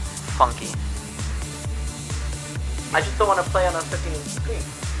funky. I just don't want to play on a freaking screen.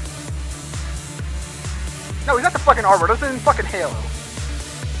 No, he's not the fucking Arbor. This isn't fucking Halo.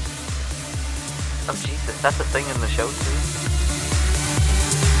 Oh Jesus, that's a thing in the show too.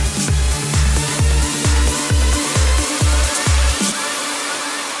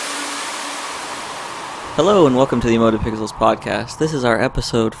 Hello and welcome to the Emotive Pixels podcast. This is our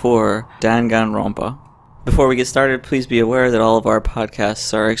episode for Danganronpa. Before we get started, please be aware that all of our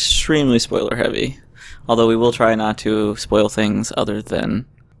podcasts are extremely spoiler heavy. Although we will try not to spoil things other than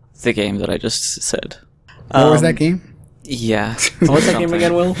the game that I just said. What was that game? Yeah. What's that game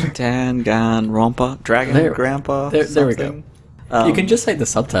again, Will? Danganronpa? Dragon Grandpa? There we go. You can just say the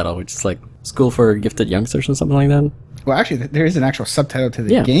subtitle, which is like School for Gifted Youngsters or something like that. Well, actually, there is an actual subtitle to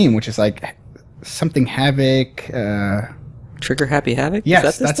the game, which is like something Havoc. Trigger Happy Havoc?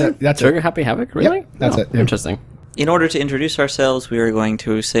 Yes, that's it. That's Trigger it. Happy Havoc? Really? Yep, that's it. Interesting. In order to introduce ourselves, we are going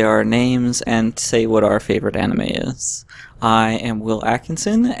to say our names and say what our favorite anime is. I am Will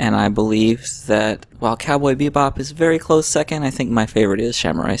Atkinson, and I believe that while Cowboy Bebop is very close second, I think my favorite is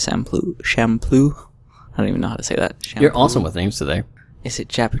Samurai Champloo. I don't even know how to say that. Champloo. You're awesome with names today. Is it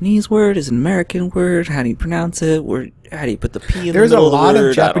Japanese word? Is it an American word? How do you pronounce it? How do you put the P in There's the middle a lot of the word?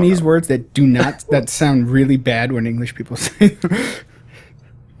 of Japanese words that do not that sound really bad when English people say them.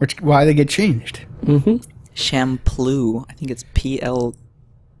 Why they get changed. Mm-hmm. Champloo. I think it's Plou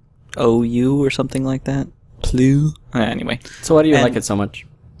or something like that. Ploo. Anyway. So why do you like it so much?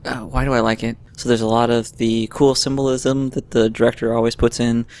 Why do I like it? So there's a lot of the cool symbolism that the director always puts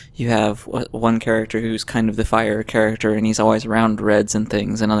in. You have one character who's kind of the fire character, and he's always around reds and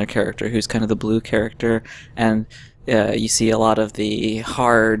things. Another character who's kind of the blue character, and you see a lot of the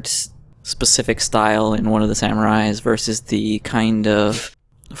hard, specific style in one of the samurais versus the kind of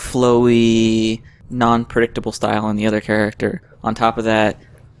flowy, non-predictable style in the other character. On top of that,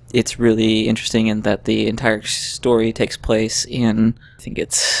 it's really interesting in that the entire story takes place in, I think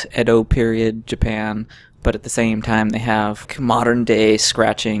it's Edo period Japan, but at the same time they have modern day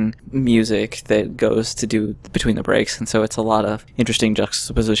scratching music that goes to do between the breaks, and so it's a lot of interesting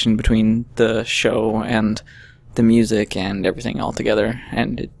juxtaposition between the show and the music and everything all together,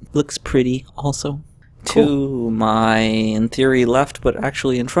 and it looks pretty also. Cool. To my, in theory, left, but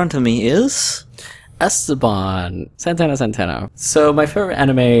actually in front of me is... Esteban Santana. So my favorite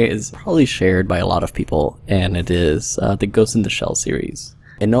anime is probably shared by a lot of people, and it is the Ghost in the Shell series,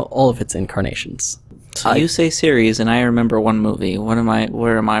 in all of its incarnations. So you say series, and I remember one movie.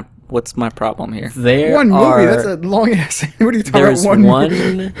 What's my problem here? One movie? That's a long ass. What are you talking about? One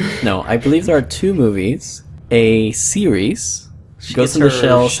movie? No, I believe there are two movies, a series, Ghost in the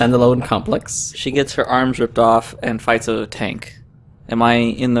Shell standalone complex. She gets her arms ripped off and fights a tank. Am I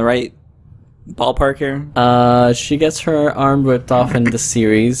in the right ballpark here? She gets her arm ripped off in the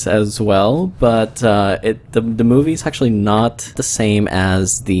series as well, but the movie's actually not the same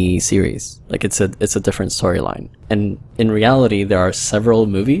as the series. Like it's a different storyline. And in reality, there are several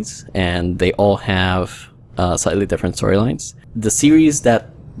movies, and they all have slightly different storylines. The series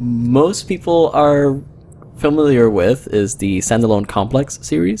that most people are familiar with is the Standalone Complex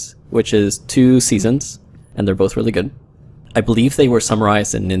series, which is 2 seasons, and they're both really good. I believe they were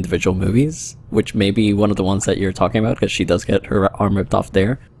summarized in individual movies, which may be one of the ones that you're talking about, because she does get her arm ripped off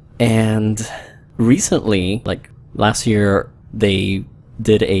there. And recently, like last year, they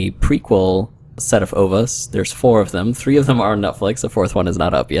did a prequel set of OVAs. There's 4 of them. 3 of them are on Netflix. The 4th one is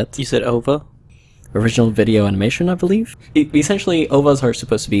not up yet. You said OVA? Original video animation, I believe. Essentially, OVAs are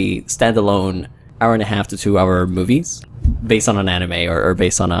supposed to be standalone 1.5 to 2 hour movies based on an anime or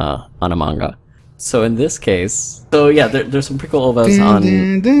based on a manga. So in this case, there's some prequel OVAs on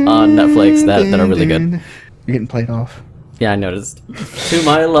Netflix that are really good. You're getting played off. Yeah, I noticed. To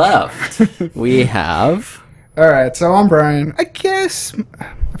my left, we have... Alright, so I'm Brian. I guess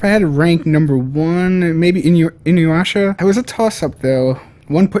if I had to rank number 1, maybe Inuyasha. It was a toss-up, though.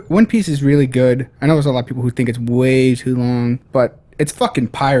 One Piece is really good. I know there's a lot of people who think it's way too long, but it's fucking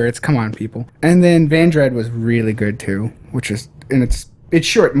pirates. Come on, people. And then Vandred was really good, too, it's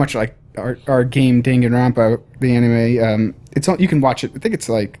short, much like our game Danganronpa, the anime. You can watch it. I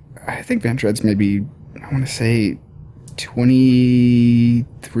think Vandred's maybe, I want to say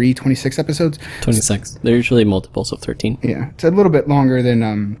 26 episodes. 26. They're usually multiples of 13. Yeah, it's a little bit longer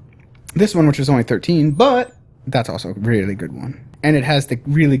than this one, which is only 13, but that's also a really good one. And it has the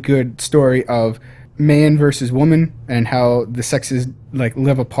really good story of man versus woman and how the sexes like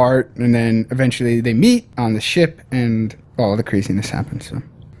live apart, and then eventually they meet on the ship and all the craziness happens.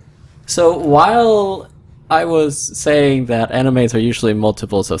 So while I was saying that animes are usually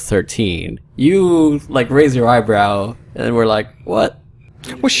multiples of 13, you like raise your eyebrow and we're like, what?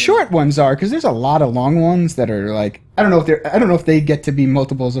 Well, short ones are, because there's a lot of long ones that are like, I don't know if they get to be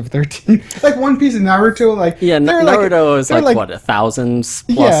multiples of 13. Like One Piece and Naruto, like Yeah, they're Naruto is they're like what, 1,000 plus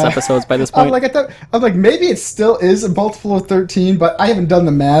Yeah. episodes by this point. I'm like maybe it still is a multiple of 13, but I haven't done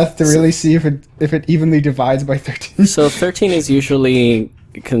the math to really see if it evenly divides by 13. So 13 is usually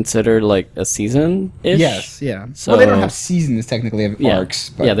considered like a season-ish? Yes, yeah. So- Well, they don't have seasons technically, they have arcs.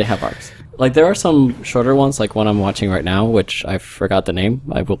 But Yeah, they have arcs. Like there are some shorter ones, like one I'm watching right now, which I forgot the name.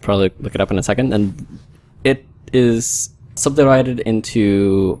 I will probably look it up in a second. And it is subdivided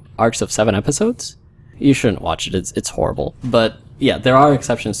into arcs of 7 episodes. You shouldn't watch it. It's horrible. But yeah, there are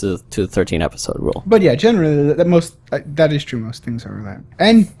exceptions to the 13 episode rule. But yeah, generally that is true. Most things are that.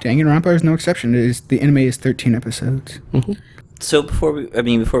 And Danganronpa is no exception. The anime is 13 episodes. So before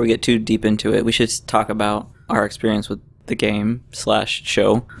we get too deep into it, we should talk about our experience with the game /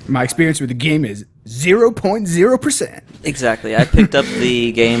 show. My experience with the game is 0.0%. Exactly. I picked up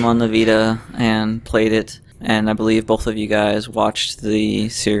the game on the Vita and played it, and I believe both of you guys watched the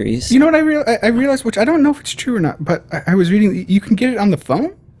series. You know what I realized, which I don't know if it's true or not, but I was reading, you can get it on the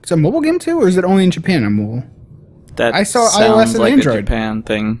phone? It's a mobile game too, or is it only in Japan on mobile? That I saw sounds iOS and like Android. a Japan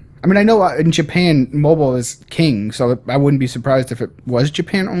thing. I mean, I know in Japan, mobile is king, so I wouldn't be surprised if it was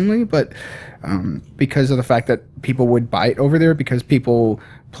Japan only, but because of the fact that people would buy it over there, because people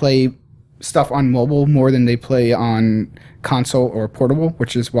play stuff on mobile more than they play on console or portable,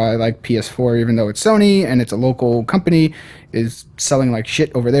 which is why like PS4, even though it's Sony and it's a local company, is selling like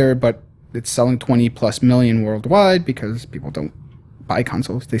shit over there, but it's selling 20 plus million worldwide because people don't buy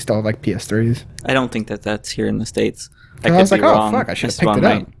consoles. They still have like PS3s. I don't think that's here in the States. I was like, oh, fuck, I should have picked it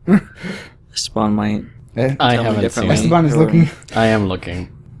up. Spawn might. I Tell me haven't seen differently. it. Esteban is looking. I am looking.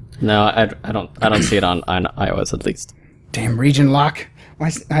 No, I don't see it on iOS at least. Damn, region lock. Why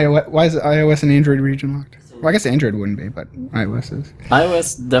is iOS and Android region locked? Well, I guess Android wouldn't be, but iOS is.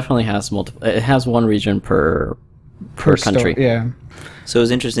 iOS definitely has multiple. It has one region per country. Yeah. So it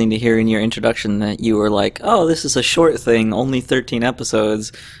was interesting to hear in your introduction that you were like, oh, this is a short thing, only 13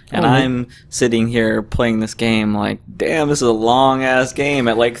 episodes. And I'm sitting here playing this game like, damn, this is a long-ass game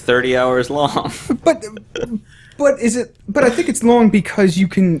at like 30 hours long. But is it? But I think it's long because you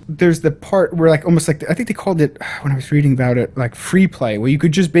can. There's the part where like almost like I think they called it when I was reading about it like free play, where you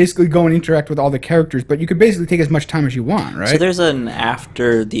could just basically go and interact with all the characters, but you could basically take as much time as you want, right? So there's an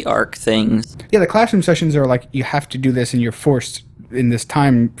after the arc thing. Yeah, the classroom sessions are like you have to do this and you're forced in this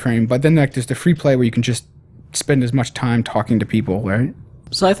time frame. But then like there's the free play where you can just spend as much time talking to people, right?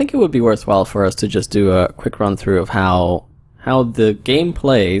 So I think it would be worthwhile for us to just do a quick run through of how the game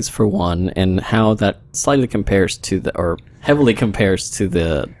plays for one, and how that slightly compares to or heavily compares to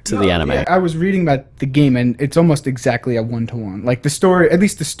the anime. Yeah, I was reading about the game, and it's almost exactly a 1-to-1. Like the story, at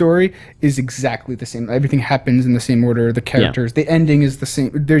least the story is exactly the same. Everything happens in the same order. The characters, the ending is the same.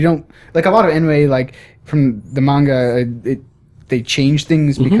 They don't like a lot of anime, like from the manga. They change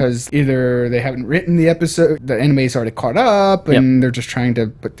things because either they haven't written the episode, the anime's already caught up, and they're just trying to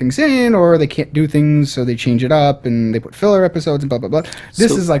put things in, or they can't do things, so they change it up, and they put filler episodes and blah, blah, blah.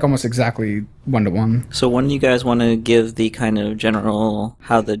 This is like almost exactly 1-to-1. So when do you guys want to give the kind of general,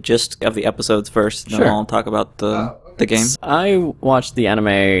 how the gist of the episodes first, and then Sure. I'll talk about the game? I watched the anime,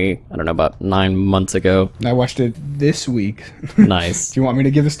 I don't know, about 9 months ago. I watched it this week. Nice. Do you want me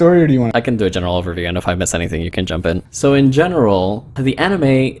to give the story, or do you want I can do a general overview, and if I miss anything, you can jump in. So in general, the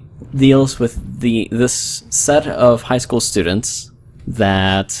anime deals with this set of high school students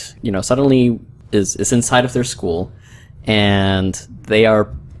that, suddenly is inside of their school, and they are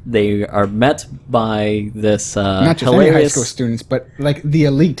met by this not just hilarious any high school students, but like the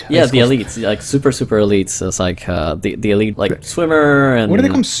elite. the elites, like super elites. It's like the elite, like swimmer and What do they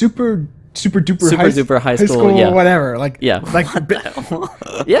call them? Super duper Super duper high school, yeah. whatever. Like Yeah. like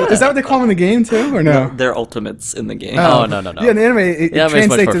yeah. is that what they call them in the game too, or no? They're ultimates in the game. Oh, no. Yeah, in the anime it Yeah, it makes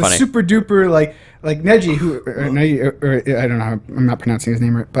much translates more to funny. super duper like Neji, or I don't know, I'm not pronouncing his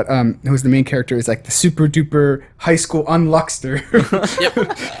name right, but who's the main character is like the super duper high school unluckster.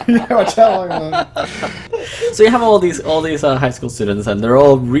 Yeah, watch out. So you have all these high school students, and they're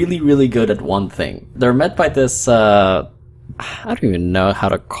all really, really good at one thing. They're met by this. I don't even know how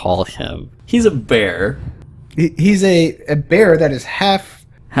to call him. He's a bear, He's a bear that is half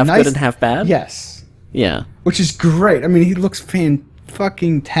nice, good and half bad. Yes, Yeah, which is great. I mean, he looks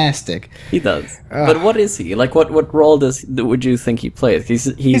fucking-tastic. he does. But what is he? Like, what role would you think he plays? He's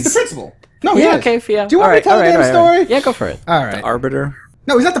He's the principal. No, he Yeah. is. Okay. Yeah. Do you want me to tell the damn story? Yeah, go for it. All right. Arbiter?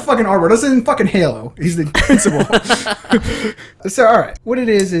 No, he's not the fucking arbiter. This isn't fucking Halo. He's the principal. So, all right. What it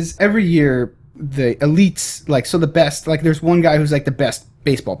is every year the elites, like, so the best, like, there's one guy who's like the best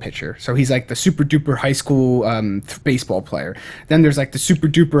baseball pitcher, so he's like the super duper high school baseball player. Then there's like the super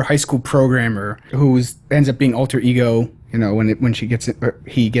duper high school programmer who ends up being alter ego, you know, when he gets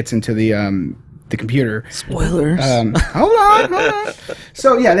into the computer. Spoilers. Hold on.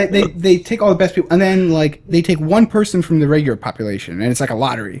 So yeah, they take all the best people, and then like they take one person from the regular population, and it's like a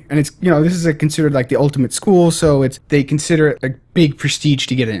lottery, and it's, you know, this is considered like the ultimate school, so they consider it a big prestige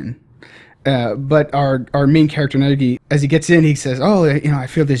to get in. But our main character Nagi, as he gets in, he says, "Oh, you know, I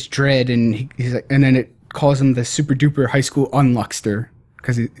feel this dread," and he's like, and then it calls him the super duper high school unluckster.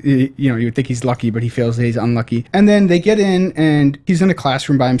 Because, you know, you would think he's lucky, but he feels that he's unlucky. And then they get in, and he's in a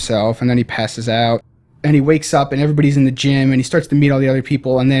classroom by himself, and then he passes out, and he wakes up, and everybody's in the gym, and he starts to meet all the other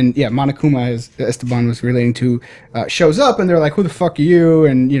people, and then, yeah, Monokuma, as Esteban was relating to, shows up, and they're like, who the fuck are you?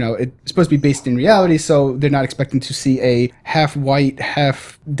 And, you know, it's supposed to be based in reality, so they're not expecting to see a half-white,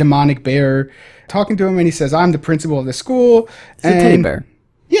 half-demonic bear talking to him, and he says, I'm the principal of the school. It's a teddy bear.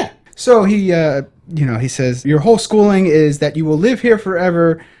 Yeah. So he... you know, he says, your whole schooling is that you will live here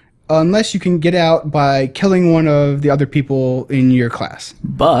forever unless you can get out by killing one of the other people in your class.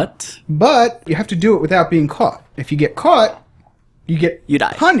 But you have to do it without being caught. If you get caught, you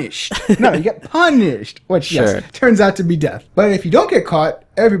die. Punished. No, you get punished, which Sure. yes, turns out to be death. But if you don't get caught,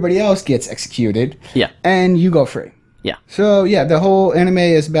 everybody else gets executed. Yeah. And you go free. yeah. So yeah, the whole anime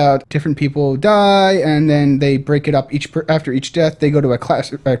is about different people die, and then they break it up after each death. They go to a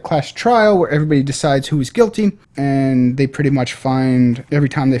class trial where everybody decides who is guilty, and they pretty much every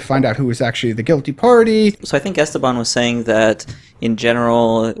time they find out who is actually the guilty party. So I think Esteban was saying that in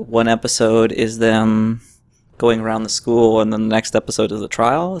general, one episode is them going around the school, and then the next episode is the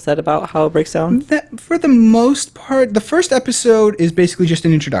trial. Is that about how it breaks down? For the most part, the first episode is basically just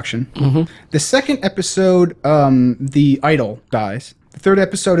an introduction. Mm-hmm. The second episode, the idol dies. The third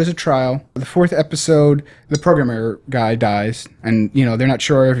episode is a trial. The fourth episode, the programmer guy dies, and you know they're not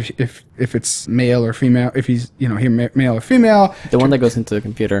sure if it's male or female. If he's male or female. The one that goes into the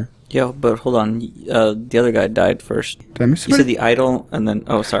computer. Yo, but hold on. The other guy died first. Did I miss You said somebody? the idol, and then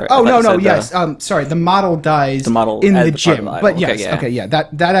sorry. Oh I thought no, you said yes. Sorry, the model dies. The model in as the the part gym, of the idol. but Okay, yes, yeah.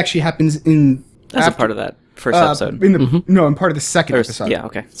 That actually happens in as a after- part of that first episode. in part of the second episode. Yeah,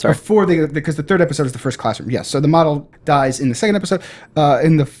 okay. Sorry. Because the third episode is the first classroom. Yes, so the model dies in the second episode.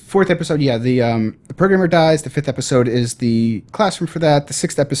 In the fourth episode, yeah, the programmer dies. The fifth episode is the classroom for that. The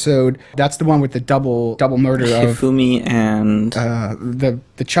sixth episode, that's the one with the double murder of Hifumi and the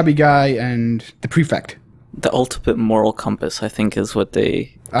chubby guy and the prefect. the ultimate moral compass, I think, is what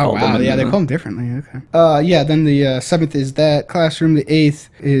they Oh call wow, them. yeah, they call them differently. Okay. Yeah, then the seventh is that classroom. The eighth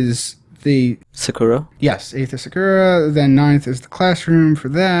is the Sakura. yes, eighth is Sakura. Then ninth is the classroom for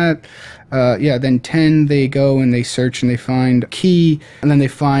that. Yeah, then 10 they go and they search and they find a key, and then they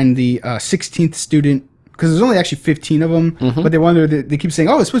find the 16th student. Because there's only actually 15 of them, but they keep saying,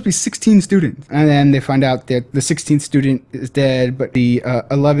 oh, it's supposed to be 16 students. And then they find out that the 16th student is dead, but the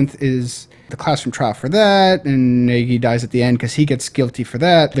 11th is the classroom trial for that, and Nagi dies at the end because he gets guilty for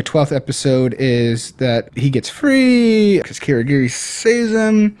that. The 12th episode is that he gets free because Kirigiri saves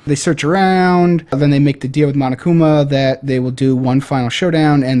him. They search around, then they make the deal with Monokuma that they will do one final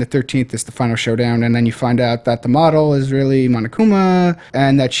showdown, and the 13th is the final showdown, and then you find out that the model is really Monokuma,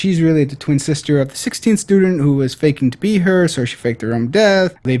 and that she's really the twin sister of the 16th student who was faking to be her, so she faked her own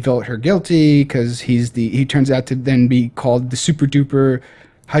death. They vote her guilty because he turns out to then be called the super duper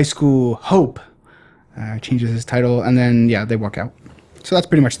high school hope. Changes his title, and then yeah, they walk out. So that's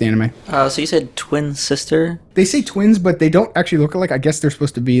pretty much the anime. So you said twin sister? They say twins, but they don't actually look alike. I guess they're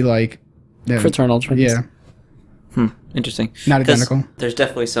supposed to be like Fraternal twins. Yeah, Interesting. Not 'Cause identical. There's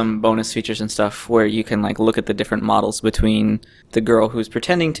definitely some bonus features and stuff where you can like look at the different models between the girl who's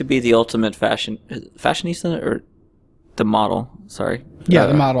pretending to be the ultimate fashionista, or the model. Sorry. yeah,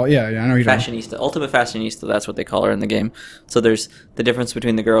 the model. Yeah, I know you don't. Fashionista, ultimate fashionista, that's what they call her in the game. So there's the difference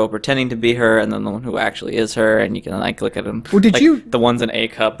between the girl pretending to be her and then the one who actually is her, and you can like look at them. Well, did like, you- the one's an A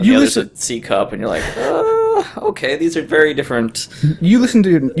cup and you the other's listen- a C cup, and you're like, okay, these are very different. You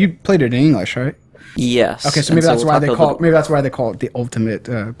played it in English, right? Yes. Okay, so And maybe that's we'll why talk they a call little- maybe that's why they call it the ultimate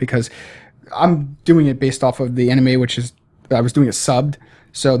because I'm doing it based off of the anime, which is I was doing it subbed,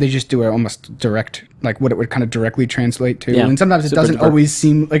 so they just do it almost direct, like what it would kind of directly translate to, Yeah, and sometimes it super doesn't duper. always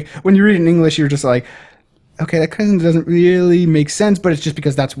seem like when you read it in English, you're just like, okay, that kind of doesn't really make sense, but it's just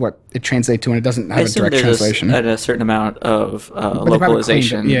because that's what it translates to, and it doesn't I have a assume direct there's translation. a certain amount of they probably claimed it.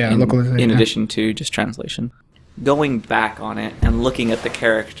 localization, Yeah, localization, in yeah. addition to just translation. Going back on it and looking at the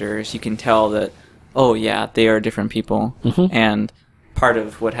characters, you can tell that, oh yeah, they are different people. And part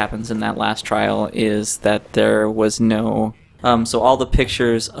of what happens in that last trial is that there was no So all the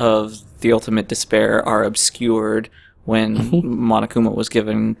pictures of the Ultimate Despair are obscured when Monokuma was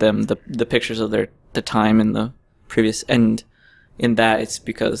giving them the pictures of the time in the previous, and in that it's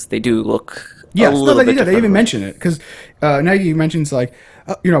because they do look Yes, a little bit they different. even mention it because Nagy mentions like,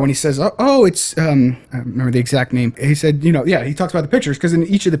 when he says, "Oh, it's," I remember the exact name. He said, he talks about the pictures because in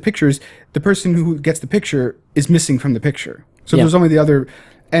each of the pictures, the person who gets the picture is missing from the picture. So there's only the other,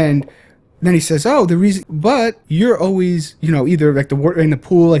 and then he says, "Oh, the reason, but you're always, either like the water in the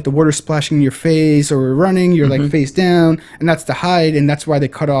pool, like the water splashing in your face, or running, you're like face down, and that's to hide, and that's why they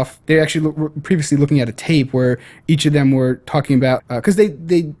cut off. They actually were previously looking at a tape where each of them were talking about because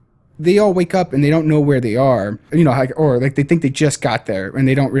they all wake up and they don't know where they are, or like they think they just got there and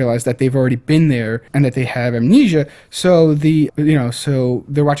they don't realize that they've already been there and that they have amnesia. So so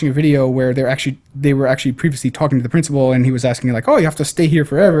they're watching a video where they were actually previously talking to the principal and he was asking like, "Oh, you have to stay here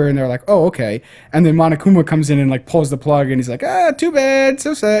forever," and they're like, "Oh, okay." And then Monokuma comes in and like pulls the plug and he's like, "Ah, too bad,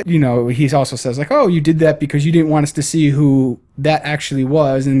 so sad." He also says like, "Oh, you did that because you didn't want us to see who that actually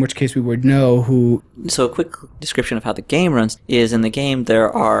was, in which case we would know who." So a quick description of how the game runs is in the game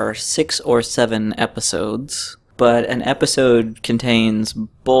there are 6 or 7 episodes, but an episode contains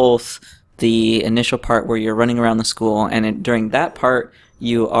both the initial part where you're running around the school, and during that part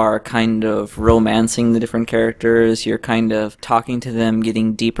you are kind of romancing the different characters, you're kind of talking to them,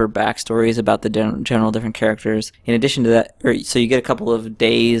 getting deeper backstories about the general different characters. In addition to that, so you get a couple of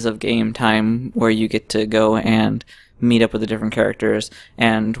days of game time where you get to go and meet up with the different characters,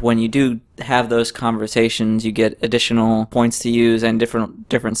 and when you do have those conversations you get additional points to use and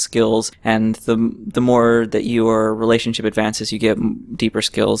different skills, and the more that your relationship advances you get deeper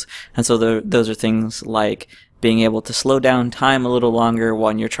skills. And so those are things like being able to slow down time a little longer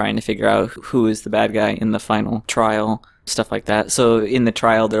when you're trying to figure out who is the bad guy in the final trial, stuff like that. So in the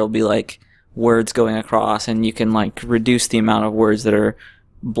trial there'll be like words going across and you can like reduce the amount of words that are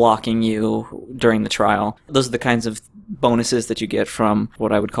blocking you during the trial. Those are the kinds of bonuses that you get from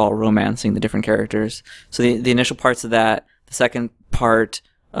what I would call romancing the different characters. So the initial parts of that, the second part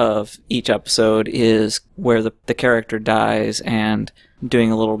of each episode is where the character dies and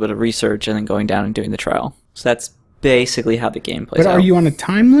doing a little bit of research and then going down and doing the trial. So that's basically how the game plays out. But are you on a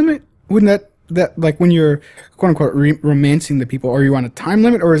time limit? Wouldn't that like when you're quote unquote romancing the people, are you on a time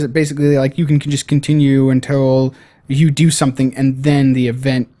limit, or is it basically like you can just continue until you do something and then the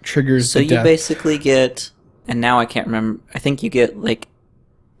event triggers the death? So you basically get, and now I can't remember, I think you get like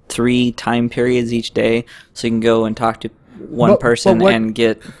 3 time periods each day, so you can go and talk to one person and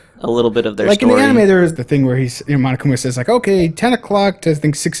get a little bit of their story. Like in the anime, there is the thing where Monokuma says like, okay, 10 o'clock to I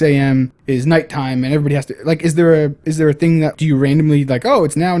think 6 a.m. is nighttime, and everybody has to like. Is there a thing that do you randomly like? Oh,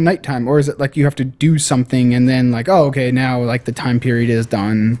 it's now nighttime, or is it like you have to do something and then like, oh, okay, now like the time period is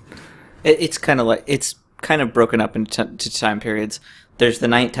done? It's kind of broken up into time periods. There's the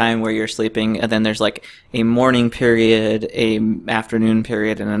nighttime where you're sleeping, and then there's like a morning period, a afternoon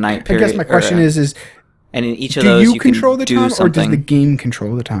period, and a night period. I guess my question is. And in each of those, you control the can time, do something. or does the game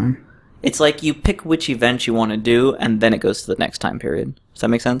control the time? It's like you pick which event you want to do, and then it goes to the next time period. Does that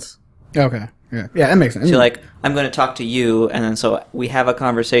make sense? Okay. Yeah, that makes sense. So like, I'm going to talk to you, and then so we have a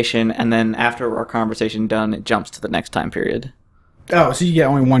conversation, and then after our conversation done, it jumps to the next time period. Oh, so you get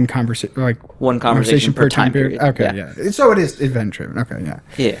only one conversation, one conversation per time period. Okay, yeah. So it is event-driven. Okay, yeah.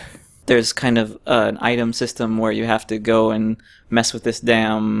 Yeah. There's kind of an item system where you have to go and mess with this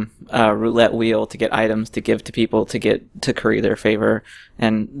damn roulette wheel to get items to give to people to curry their favor,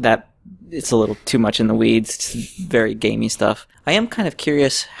 and that it's a little too much in the weeds. It's very gamey stuff. I am kind of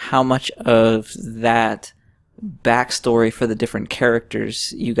curious how much of that backstory for the different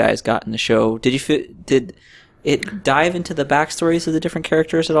characters you guys got in the show. Did it dive into the backstories of the different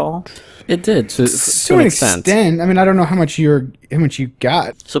characters at all? It did to an extent. I mean, I don't know how much you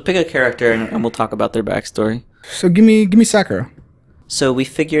got. So pick a character and we'll talk about their backstory. So give me Sakura. So we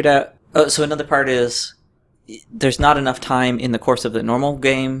figured out. So another part is there's not enough time in the course of the normal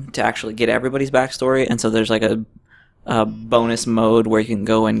game to actually get everybody's backstory, and so there's like a bonus mode where you can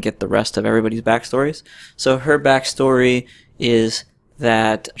go and get the rest of everybody's backstories. So her backstory is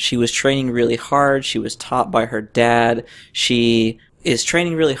that she was training really hard. She was taught by her dad. She is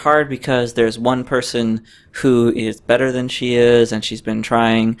training really hard because there's one person who is better than she is, and she's been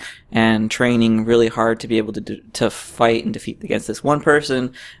trying and training really hard to be able to fight and defeat against this one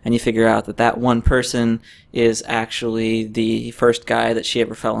person. And you figure out that one person is actually the first guy that she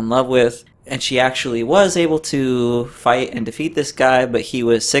ever fell in love with. And she actually was able to fight and defeat this guy, but he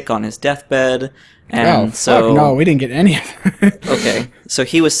was sick on his deathbed. And no, we didn't get any of it. Okay, so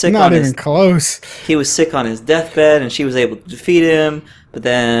he was sick Not even close. He was sick on his deathbed, and she was able to defeat him, but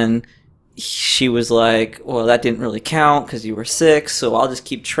then she was like, well, that didn't really count because you were 6, so I'll just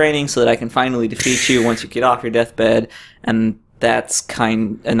keep training so that I can finally defeat you once you get off your deathbed. And that's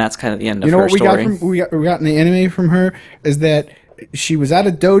kind of the end of her story. We got in the anime from her is that she was at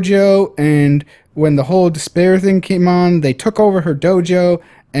a dojo, and when the whole despair thing came on, they took over her dojo,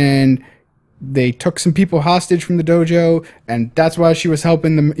 and they took some people hostage from the dojo, and that's why she was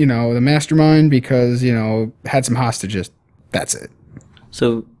helping the mastermind, because had some hostages. That's it.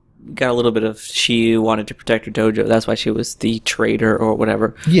 So got a little bit of she wanted to protect her dojo. That's why she was the traitor or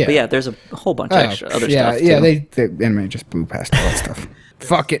whatever. Yeah. But yeah, there's a whole bunch of extra other stuff too. Yeah, the anime just blew past all that stuff.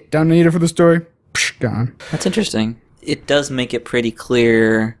 Fuck it. Don't need it for the story. Psh, gone. That's interesting. It does make it pretty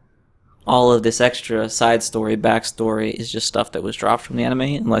clear all of this extra side story, backstory is just stuff that was dropped from the anime,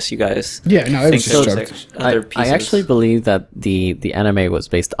 unless you guys it was think just there's dropped. other I pieces. actually believe that the anime was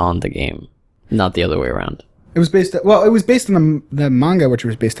based on the game, not the other way around. It was based on the manga, which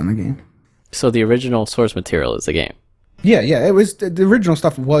was based on the game. So the original source material is the game. Yeah, it was the original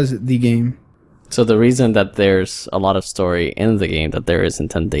stuff was the game. So the reason that there's a lot of story in the game that there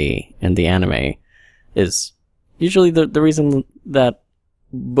isn't in the anime is usually the reason that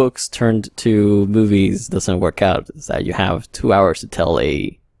books turned to movies doesn't work out is that you have 2 hours to tell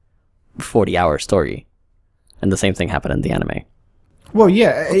a 40-hour story. And the same thing happened in the anime. Well,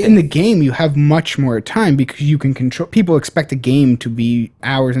 yeah, in the game you have much more time because you can control. People expect a game to be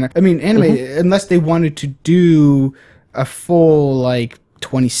hours, and anime, unless they wanted to do a full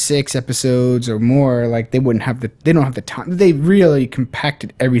 26 episodes or more, they don't have the time. They really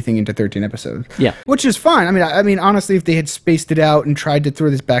compacted everything into 13 episodes. Yeah, which is fine. I mean, honestly, if they had spaced it out and tried to throw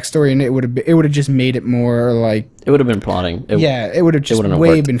this backstory in, it would have just made it more it would have been plotting. It would have just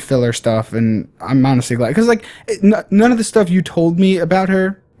been filler stuff, and I'm honestly glad because none of the stuff you told me about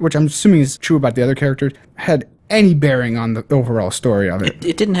her, which I'm assuming is true about the other characters, had any bearing on the overall story of it.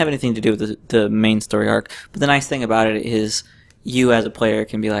 It didn't have anything to do with the main story arc, but the nice thing about it is you as a player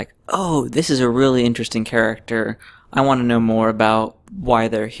can be like, oh, this is a really interesting character. I want to know more about why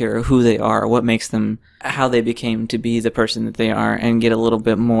they're here, who they are, what makes them, how they became to be the person that they are, and get a little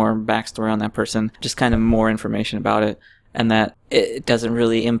bit more backstory on that person, just kind of more information about it, and that it doesn't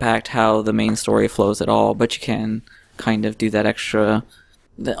really impact how the main story flows at all, but you can kind of do that extra,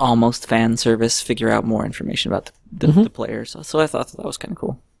 the almost fan service, figure out more information about the players. So I thought that was kind of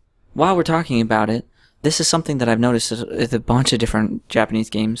cool. While we're talking about it, this is something that I've noticed with a bunch of different Japanese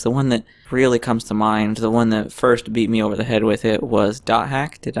games. The one that really comes to mind, the one that first beat me over the head with it, was Dot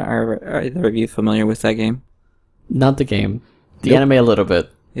Hack. Are either of you familiar with that game? Not the game. The anime a little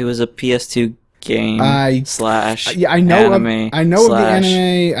bit. It was a PS2 game slash I know anime. I know of the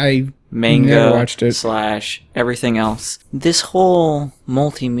anime. I manga never watched it. slash everything else. This whole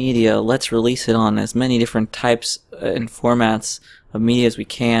multimedia, let's release it on as many different types and formats of media as we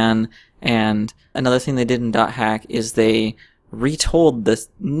can. And another thing they did in Dot Hack is they retold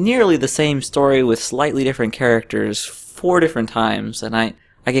nearly the same story with slightly different characters 4 different times, and I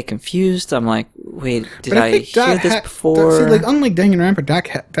get confused. I'm like, wait, did I hear this before? Unlike Danganronpa,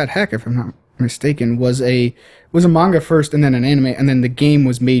 Dot Hack, if I'm not mistaken, was a manga first and then an anime, and then the game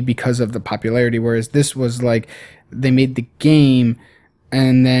was made because of the popularity, whereas this was they made the game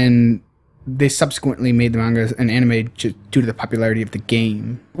and then they subsequently made the manga and anime due to the popularity of the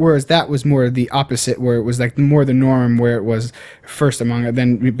game. Whereas that was more the opposite, where it was more the norm, where it was first a manga,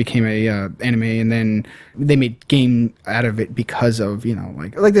 then it became a anime, and then they made game out of it because of,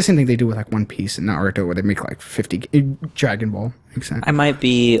 like the same thing they do with One Piece and Naruto, where they make 50 Dragon Ball. Makes sense. I might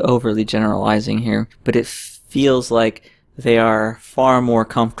be overly generalizing here, but it feels like they are far more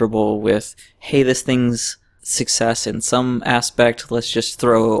comfortable with, hey, this thing's success in some aspect, let's just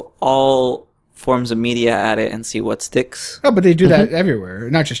throw all forms of media at it and see what sticks. Oh, but they do that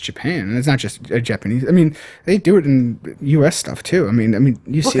everywhere, not just Japan. It's not just Japanese. They do it in U.S. stuff too.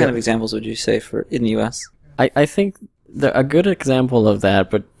 You what see kind of examples would you say for in the U.S.? I think a good example of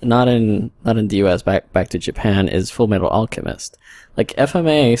that, but not in the U.S. Back to Japan, is Full Metal Alchemist.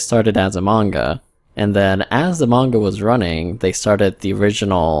 FMA started as a manga, and then as the manga was running, they started the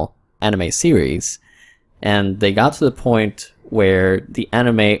original anime series. And they got to the point where the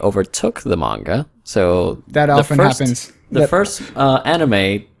anime overtook the manga. So that often happens. The first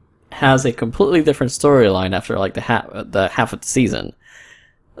anime has a completely different storyline after the half of the season,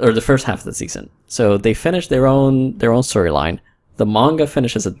 or the first half of the season. So they finish their own storyline. The manga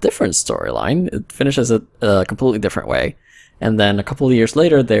finishes a different storyline. It finishes a completely different way. And then a couple of years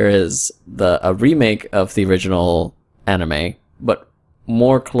later, there is a remake of the original anime, but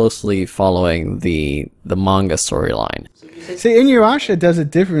more closely following the manga storyline. See, Inuyasha does it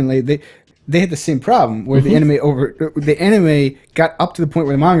differently. They had the same problem where the anime got up to the point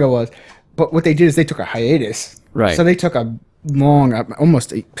where the manga was, But what they did is they took a hiatus. Right. So they took a long,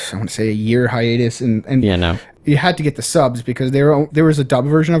 almost, I want to say a year hiatus. And Yeah, no. you had to get the subs because there was a dub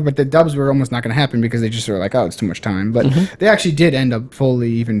version of it, but the dubs were almost not going to happen because they just were like, oh, it's too much time. But they actually did end up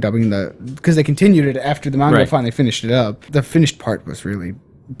fully even dubbing because they continued it after the manga Right. finally finished it up. The finished part was really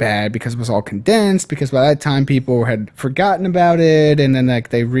bad because it was all condensed, because by that time people had forgotten about it, and then like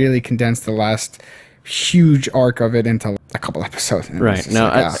they really condensed the last huge arc of it into a couple episodes. And it was Right. just No,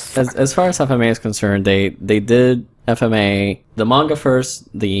 like, as far as FMA is concerned, they did FMA the manga first,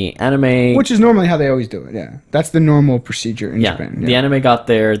 the anime. which is normally how they always do it. Yeah, that's the normal procedure in yeah, Japan. the anime got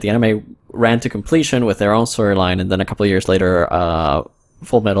there. The anime ran to completion with their own storyline, and then a couple of years later,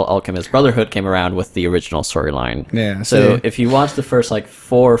 Full Metal Alchemist Brotherhood came around with the original storyline. Yeah, So see. if you watch the first like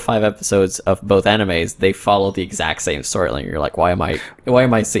 4 or 5 episodes of both animes, they follow the exact same storyline. You're like, why am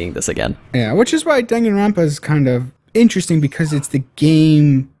I seeing this again? Yeah, which is why Danganronpa is kind of interesting, because it's the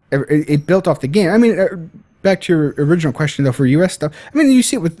game. It built off the game. I mean, back to your original question though, for U.S. stuff. I mean, you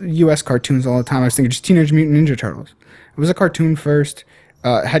see it with U.S. cartoons all the time. I was thinking just Teenage Mutant Ninja Turtles. It was a cartoon first.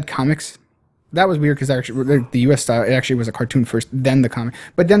 It had comics. That was weird because actually the U.S. style, it actually was a cartoon first, then the comic.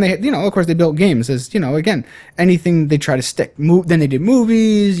 But then they, of course, they built games. As again, anything they try to stick. Then they did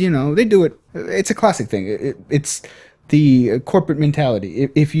movies. They do it. It's a classic thing. It's the corporate mentality.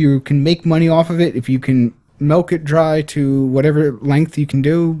 If you can make money off of it, if you can milk it dry to whatever length you can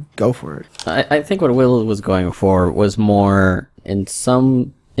do, go for it. I think what Will was going for was more, in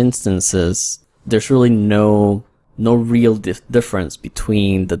some instances, there's really no real difference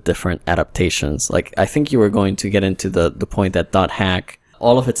between the different adaptations. Like, I think you were going to get into the point that Dot Hack,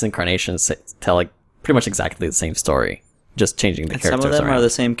 all of its incarnations tell like pretty much exactly the same story, just changing the characters Some of them around. are the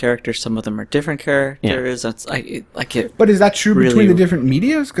same characters, some of them are different characters. That's I get. But is that true Really- between the different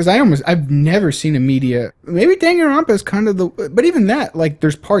medias? Because I've never seen a media. Maybe Danganronpa is kind of but even that, like,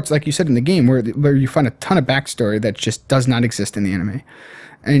 there's parts, like you said in the game, where you find a ton of backstory that just does not exist in the anime.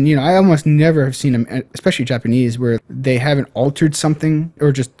 And, I almost never have seen them, especially Japanese, where they haven't altered something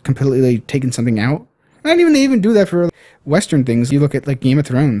or just completely taken something out. Not even they even do that for Western things. You look at, like, Game of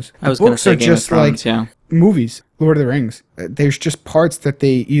Thrones. I was going to say Game of Thrones, yeah. Movies, Lord of the Rings. There's just parts that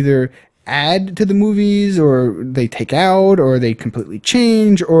they either add to the movies, or they take out, or they completely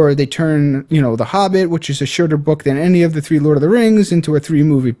change, or they turn, The Hobbit, which is a shorter book than any of the 3 Lord of the Rings, into a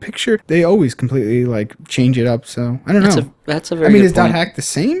 3-movie picture. They always completely, like, change it up. So I don't know. That's a very I mean, good is Dot point. Hack the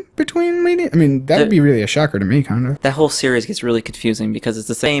same between media? I mean, that would be really a shocker to me, kind of. That whole series gets really confusing because it's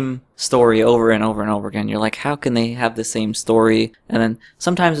the same story over and over and over again. You're like, how can they have the same story? And then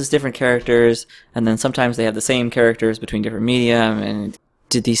sometimes it's different characters, and then sometimes they have the same characters between different media. And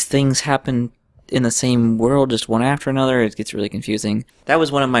did these things happen in the same world, just one after another? It gets really confusing. That was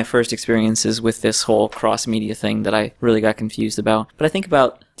one of my first experiences with this whole cross-media thing that I really got confused about. But I think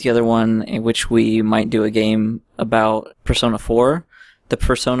about the other one in which we might do a game about Persona 4. The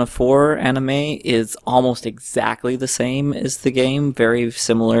Persona 4 anime is almost exactly the same as the game, very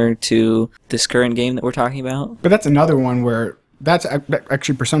similar to this current game that we're talking about. But that's another one where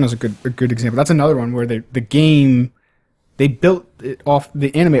actually Persona's a good example. That's another one where the game, they built it off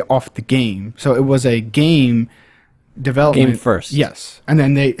the anime off the game, so it was a game development Game first. Yes, and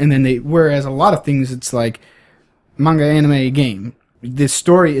then they whereas a lot of things it's like manga, anime, game. The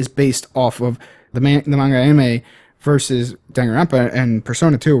story is based off of the manga, anime versus Danganronpa and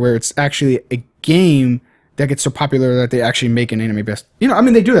Persona 2, where it's actually a game that gets so popular that they actually make an anime best. I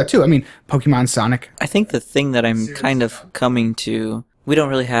mean, they do that too. I mean, Pokemon, Sonic. I think the thing that I'm kind of coming to, we don't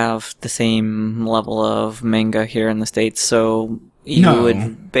really have the same level of manga here in the States, so you No.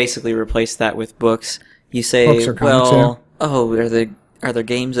 would basically replace that with books. You say, Books or comics, are there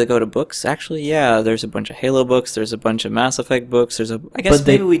games that go to books? Actually, yeah, there's a bunch of Halo books, there's a bunch of Mass Effect books, I guess But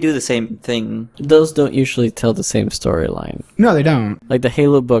they- maybe we do the same thing. Those don't usually tell the same storyline. No, they don't. Like, the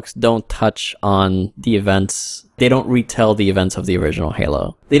Halo books don't touch on the events. They don't retell the events of the original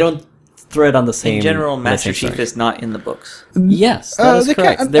Halo. They don't thread on the same. In general, on the Master same Chief story. is not in the books. Yes, that is they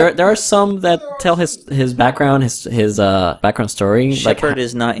correct. can't- There are some that tell his background, his background story. Shepard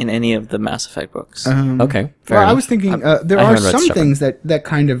is not in any of the Mass Effect books. Okay, fair Well, I enough. was thinking there I are haven't read some Shepard. things that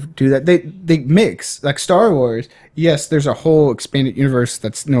kind of do that. They mix, like Star Wars. Yes, there's a whole expanded universe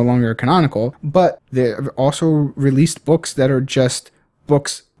that's no longer canonical, but they've also released books that are just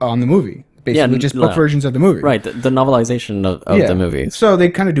books on the movie. Basically, just book versions of the movie. Right, the novelization of the movies. So they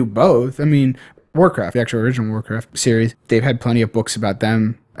kind of do both. I mean, Warcraft, the actual original Warcraft series, they've had plenty of books about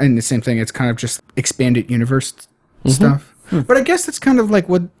them. And the same thing, it's kind of just expanded universe stuff. But I guess that's kind of like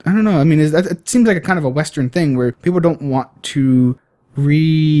what, I don't know, I mean, it seems like a kind of a Western thing where people don't want to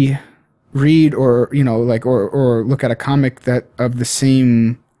read or, or look at a comic that of the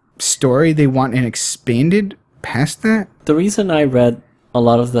same story they want and expanded past that? The reason I read a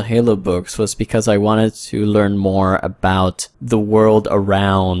lot of the Halo books was because I wanted to learn more about the world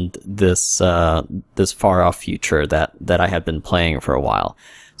around this this far off future that I had been playing for a while.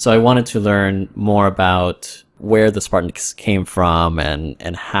 So I wanted to learn more about where the Spartans came from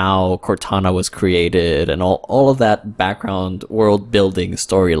and how Cortana was created and all of that background world building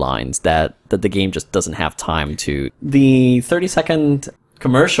storylines that the game just doesn't have time to. The 30-second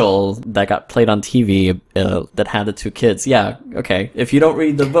commercial that got played on TV that had the two kids, yeah, okay. If you don't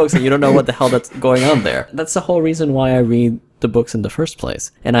read the books and you don't know what the hell that's going on there, that's the whole reason why I read the books in the first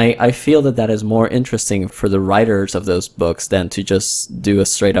place. And I feel that is more interesting for the writers of those books than to just do a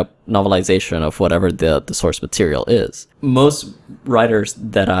straight up novelization of whatever the source material is. Most writers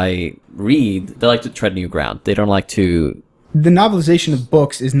that I read, they like to tread new ground. They don't like to... The novelization of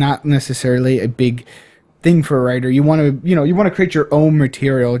books is not necessarily a big thing for a writer. You want to create your own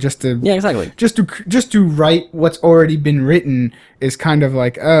material just to... Yeah, exactly. Just to write what's already been written is kind of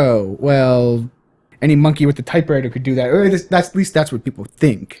like, oh, well... Any monkey with the typewriter could do that. Or at least that's what people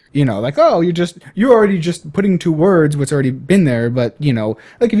think. Like, oh, you're already just putting to words what's already been there. But,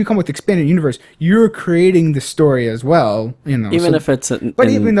 like if you come with expanded universe, you're creating the story as well. Even if it's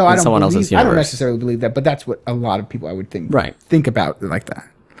even though I don't necessarily believe that, but that's what a lot of people I would think right. think about like that.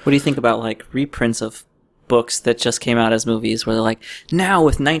 What do you think about like reprints of books that just came out as movies where they're like, now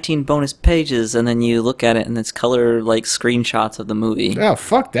with 19 bonus pages, and then you look at it and it's color like screenshots of the movie? Oh,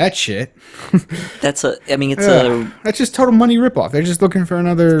 fuck that shit. That's that's just total money ripoff. They're just looking for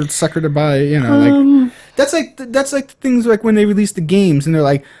another sucker to buy, like that's like the things like when they release the games and they're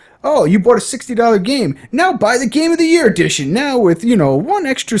like, oh, you bought a $60 game. Now buy the Game of the Year edition. Now with, one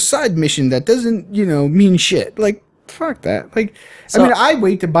extra side mission that doesn't, mean shit. Like, fuck that. Like, so, I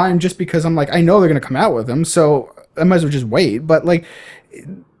wait to buy them just because I'm like, I know they're going to come out with them, so I might as well just wait. But, like,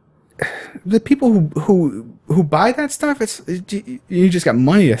 the people who buy that stuff, you just got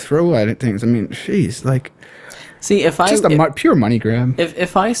money to throw at it, things. I mean, jeez, like... See, pure money grab.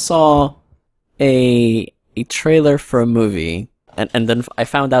 If I saw a trailer for a movie, and then I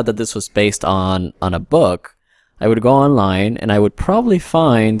found out that this was based on a book, I would go online and I would probably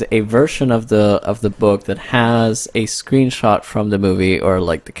find a version of the book that has a screenshot from the movie, or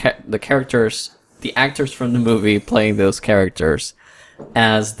like the characters, the actors from the movie playing those characters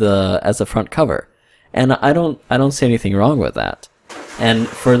as the front cover. And I don't see anything wrong with that. And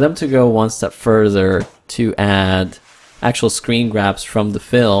for them to go one step further to add actual screen grabs from the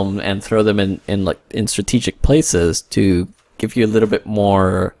film and throw them in strategic places to give you a little bit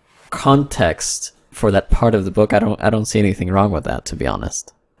more context for that part of the book, I don't see anything wrong with that, to be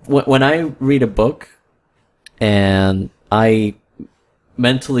honest. When I read a book and I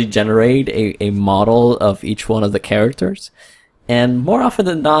mentally generate a model of each one of the characters, and more often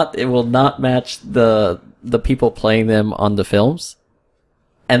than not, it will not match the people playing them on the films,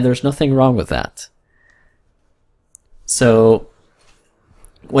 and there's nothing wrong with that. So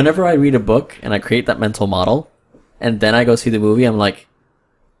whenever I read a book and I create that mental model, and then I go see the movie, I'm like,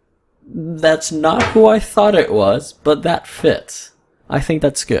 that's not who I thought it was, but that fits. I think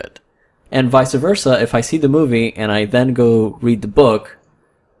that's good. And vice versa, if I see the movie and I then go read the book,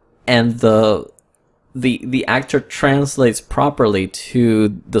 and the actor translates properly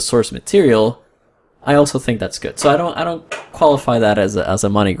to the source material, I also think that's good. So I don't qualify that as a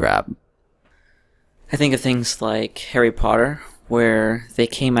money grab. I think of things like Harry Potter, where they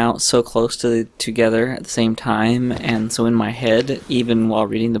came out so close together at the same time, and so in my head, even while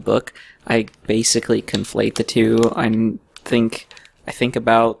reading the book, I basically conflate the two. I think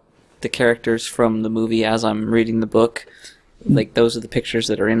about the characters from the movie as I'm reading the book. Like, those are the pictures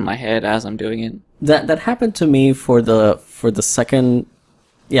that are in my head as I'm doing it. That happened to me for the second,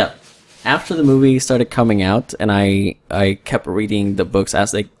 yeah. After the movie started coming out, and I kept reading the books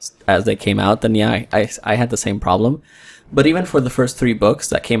as they came out, then yeah, I had the same problem. But even for the first 3 books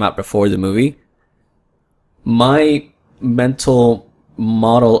that came out before the movie, my mental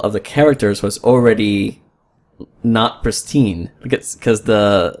model of the characters was already not pristine, because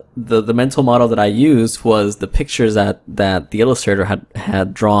the mental model that I used was the pictures that the illustrator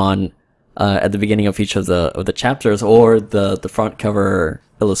had drawn at the beginning of each of the chapters, or the front cover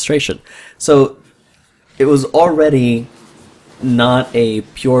illustration. So it was already not a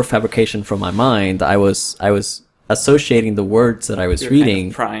pure fabrication from my mind. I was associating the words that I was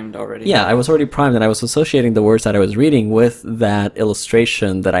reading. Kind of primed already. Yeah, I was already primed, and I was associating the words that I was reading with that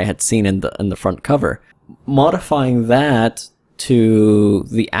illustration that I had seen in the front cover. Modifying that to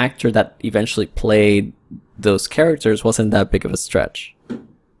the actor that eventually played those characters wasn't that big of a stretch.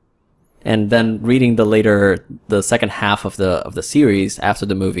 And then reading the second half of the series after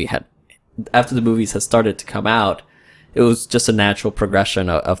the movies had started to come out, it was just a natural progression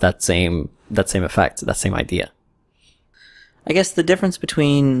of that same effect, that same idea. I guess the difference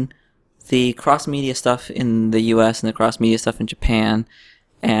between the cross-media stuff in the US and the cross-media stuff in Japan,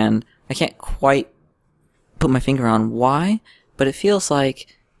 and I can't quite put my finger on why, but it feels like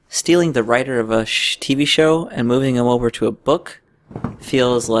stealing the writer of a TV show and moving him over to a book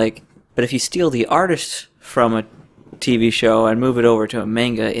feels like, but if you steal the artist from a TV show and move it over to a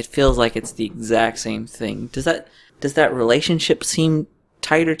manga, it feels like it's the exact same thing. Does that relationship seem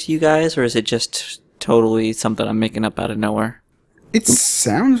tighter to you guys, or is it just totally something I'm making up out of nowhere? It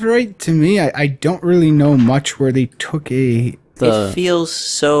sounds right to me. I don't really know much where they took It feels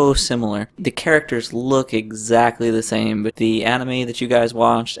so similar. The characters look exactly the same, but the anime that you guys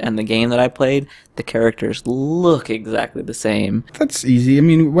watched and the game that I played, the characters look exactly the same. That's easy. I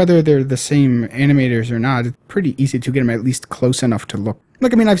mean, whether they're the same animators or not, it's pretty easy to get them at least close enough to look.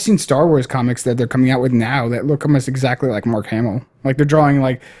 Look, I mean, I've seen Star Wars comics that they're coming out with now that look almost exactly like Mark Hamill. Like they're drawing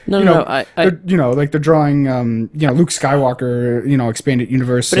like they're drawing Luke Skywalker, expanded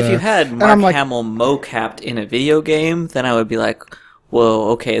universe. But if you had Mark Hamill mocapped in a video game, then I would be like,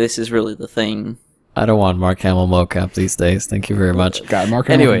 whoa, okay, this is really the thing. I don't want Mark Hamill mocap these days. Thank you very much. God, Mark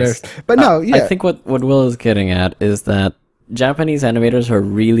Hamill. Anyways, but no, yeah. I think what Will is getting at is that Japanese animators are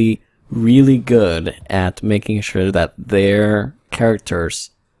really, really good at making sure that their characters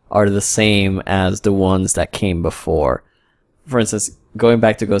are the same as the ones that came before. For instance, going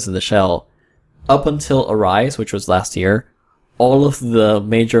back to Ghost in the Shell, up until Arise, which was last year, all of the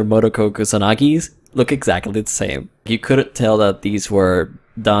major Motoko Kusanagis look exactly the same. You couldn't tell that these were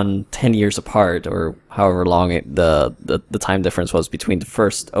done 10 years apart, or however long the time difference was between the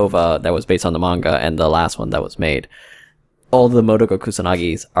first OVA that was based on the manga and the last one that was made. All the Motoko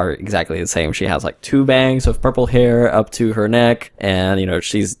Kusanagis are exactly the same. She has like 2 bangs of purple hair up to her neck, and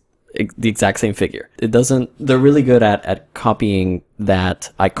she's the exact same figure. They're really good at copying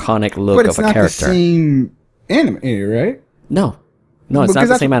that iconic look of a character. But it's not the same animator, right? No, it's not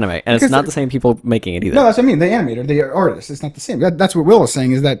the same anime, and it's not the same people making it either. No, that's what I mean. The animator, the artist, it's not the same. That's what Will is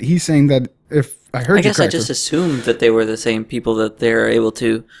saying. Is that he's saying that if I heard, I guess I just assumed that they were the same people that they're able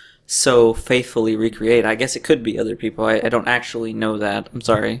to so faithfully recreate. I guess it could be other people. I don't actually know that. I'm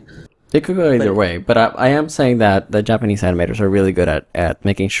sorry. It could go either way, but I am saying that the Japanese animators are really good at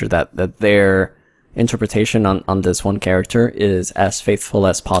making sure that their interpretation on this one character is as faithful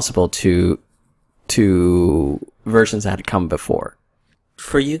as possible to versions that had come before.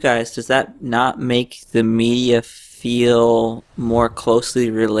 For you guys, does that not make the media feel more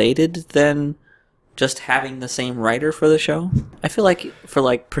closely related than just having the same writer for the show? I feel like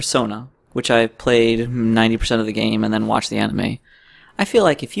for Persona, which I played 90% of the game and then watched the anime, I feel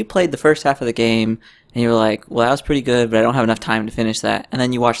like if you played the first half of the game and you were like, well, that was pretty good, but I don't have enough time to finish that, and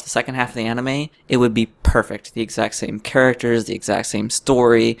then you watch the second half of the anime, it would be perfect. The exact same characters, the exact same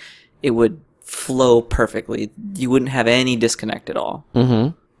story. It would flow perfectly. You wouldn't have any disconnect at all.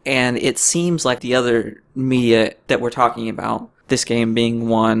 Mm-hmm. And it seems like the other media that we're talking about, this game being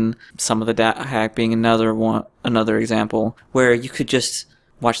one, some of the data hack being another example, where you could just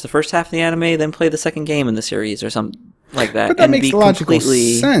watch the first half of the anime, then play the second game in the series or something like that. But that makes logical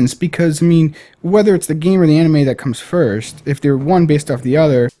sense because, I mean, whether it's the game or the anime that comes first, if they're one based off the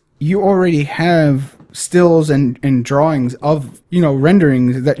other, you already have stills and drawings of,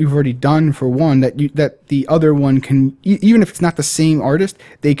 renderings that you've already done for one that the other one can, even if it's not the same artist,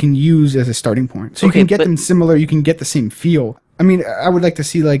 they can use as a starting point. So you can get them similar, you can get the same feel. I mean, I would like to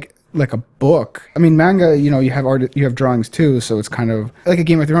see like a book. I mean, manga, you have drawings too, so it's kind of like a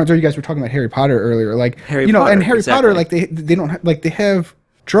Game of Thrones. Or you guys were talking about Harry Potter earlier, like Harry Potter, like they don't they have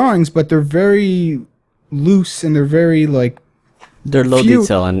drawings, but they're very loose and they're very like they're low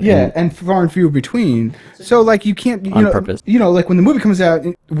detail and far and few between. So like you can't on purpose. Like when the movie comes out,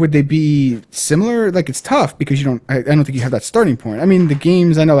 would they be similar? Like it's tough because I don't think you have that starting point. I mean, the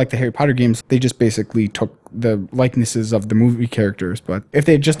games, I know like the Harry Potter games, they just basically took the likenesses of the movie characters, but if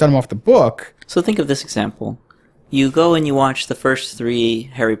they had just done them off the book. So think of this example. You go and you watch the first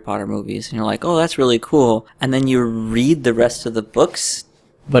 3 Harry Potter movies and you're like, oh, that's really cool. And then you read the rest of the books.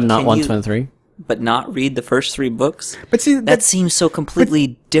 But not 1, 2, and 3? But not read the first 3 books? But see, that seems so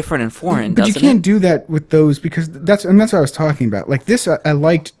completely different and foreign, doesn't it? But you can't do that with those because that's what I was talking about. Like this, I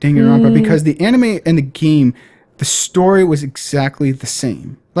liked Danganronpa because the anime and the game, the story was exactly the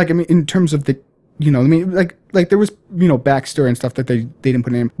same. Like, I mean, in terms of the, like there was, backstory and stuff that they didn't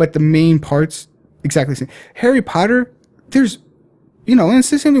put in, but the main parts, exactly the same. Harry Potter, there's, and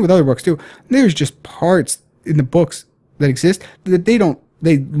it's the same thing with other books too. There's just parts in the books that exist that they don't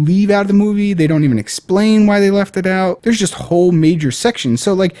they leave out of the movie. They don't even explain why they left it out. There's just whole major sections.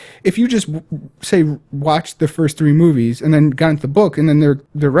 So like if you just say watched the first 3 movies and then got into the book and then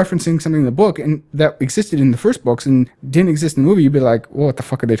they're referencing something in the book and that existed in the first books and didn't exist in the movie, you'd be like, well, what the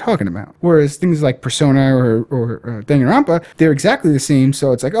fuck are they talking about? Whereas things like Persona or Danganronpa, they're exactly the same.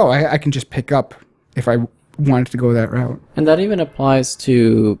 So it's like, oh, I can just pick up if I wanted to go that route. And that even applies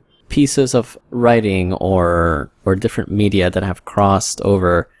to pieces of writing or different media that have crossed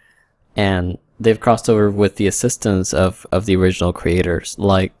over, and they've crossed over with the assistance of the original creators,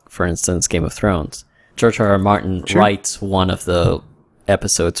 like for instance Game of Thrones. George R.R. Martin writes one of the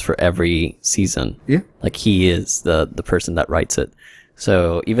episodes for every season. Yeah, like he is the person that writes it.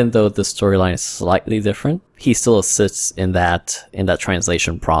 So even though the storyline is slightly different, he still assists in that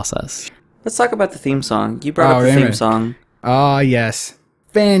translation process. Let's talk about the theme song. You brought up the theme song. Ah, yes.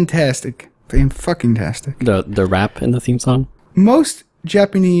 Fantastic. Fucking-tastic. The rap in the theme song? Most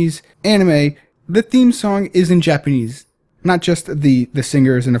Japanese anime, the theme song is in Japanese. Not just the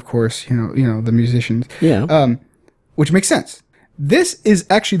singers and, of course, you know the musicians. Yeah. Which makes sense. This is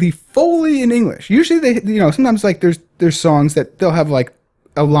actually fully in English. Usually they, sometimes like there's songs that they'll have like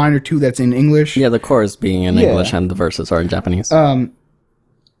a line or two that's in English. Yeah, the chorus being in English and the verses are in Japanese.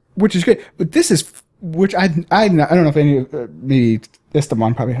 Which is great. But this is, which I don't know if any of, maybe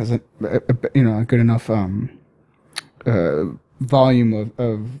Esteban probably has a good enough volume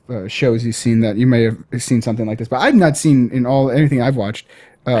of shows he's seen that you may have seen something like this. But I've not seen in anything I've watched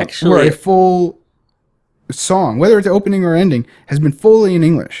where a full song, whether it's opening or ending, has been fully in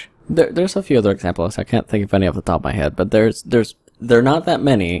English. There's a few other examples. I can't think of any off the top of my head, but there are not that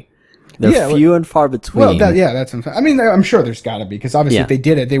many. They're few and far between. Well, that's what I'm saying. I mean, I'm sure there's got to be, because obviously if they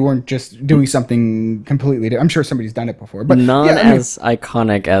did it, they weren't just doing something completely different. I'm sure somebody's done it before. But not as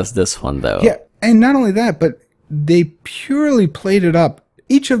iconic as this one, though. Yeah, and not only that, but they purely played it up.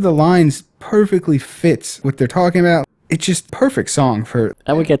 Each of the lines perfectly fits what they're talking about. It's just perfect song for...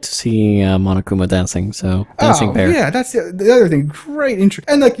 And we get to see Monokuma dancing, so dancing bear. Yeah, that's the other thing. Great intro.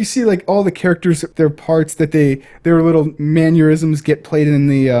 And like you see like all the characters, their parts that their little mannerisms get played in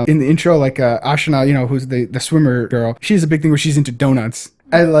the intro, like Ashina, who's the swimmer girl. She has a big thing where she's into donuts.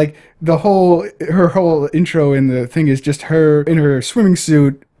 And like her whole intro in the thing is just her in her swimming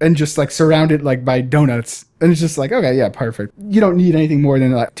suit and just like surrounded like by donuts. And it's just like, okay, yeah, perfect. You don't need anything more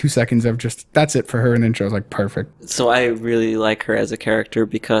than like 2 seconds of just, that's it for her in the intro. It's like perfect. So I really like her as a character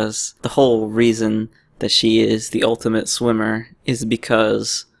because the whole reason that she is the ultimate swimmer is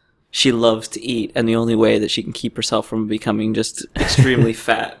because she loves to eat, and the only way that she can keep herself from becoming just extremely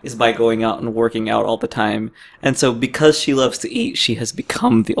fat is by going out and working out all the time. And so because she loves to eat, she has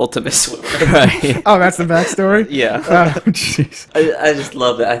become the ultimate swimmer. Right. Oh, that's the backstory? Yeah. Oh, jeez. I just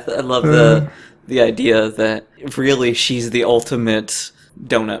love it. I love the idea that really she's the ultimate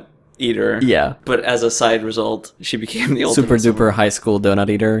donut eater. Yeah. But as a side result, she became the ultimate Super duper swimmer. high school donut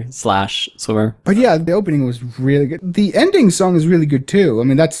eater / swimmer. But yeah, the opening was really good. The ending song is really good too. I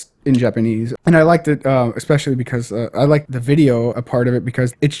mean, that's in Japanese. And I liked it, especially because I liked the video, a part of it,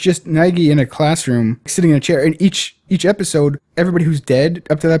 because it's just Nagi in a classroom sitting in a chair. And each episode, everybody who's dead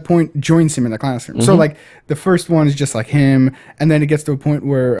up to that point joins him in the classroom. Mm-hmm. So like the first one is just like him. And then it gets to a point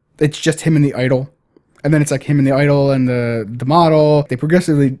where it's just him and the idol. And then it's like him and the idol and the model. They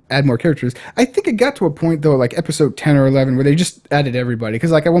progressively add more characters. I think it got to a point, though, like episode 10 or 11, where they just added everybody.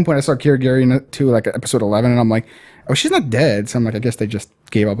 Because like at one point I saw Kirigiri in it too, like episode 11, and I'm like, oh, she's not dead. So I'm like, I guess they just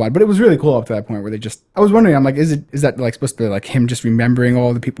gave up on it. But it was really cool up to that point where they just... I was wondering, I'm like, is that like supposed to be like him just remembering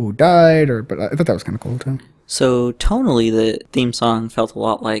all the people who died? But I thought that was kind of cool too. So tonally, the theme song felt a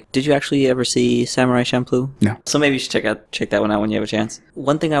lot like... Did you actually ever see Samurai Champloo? No. So maybe you should check that one out when you have a chance.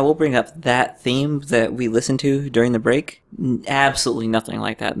 One thing I will bring up, that theme that we listened to during the break, absolutely nothing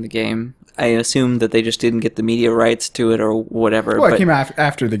like that in the game. I assume that they just didn't get the media rights to it or whatever. Well, but it came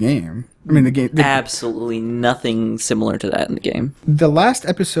after the game. I mean, the game... absolutely nothing similar to that in the game. The last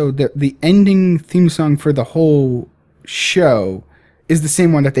episode, the ending theme song for the whole show is the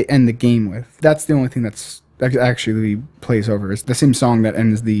same one that they end the game with. That's the only thing that actually plays over. It's the same song that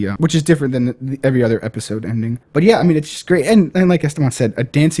ends which is different than every other episode ending. But yeah, I mean, it's just great. And like Esteban said, a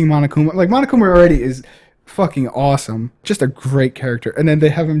dancing Monokuma. Like, Monokuma already is fucking awesome. Just a great character. And then they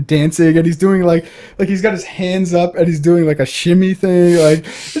have him dancing, and he's doing like he's got his hands up, and he's doing like a shimmy thing. Like,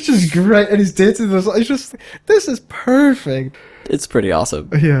 it's just great. And he's dancing this. It's just, this is perfect. It's pretty awesome.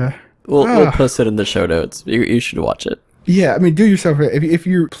 Yeah. We'll post it in the show notes. You should watch it. Yeah, I mean, do yourself. If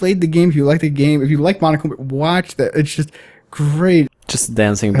you played the game, if you like the game, if you like Monokuma, watch that. It's just great. Just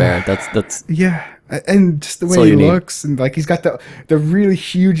dancing bear. That's Yeah, and just the That's all way he you need. looks, and like he's got the really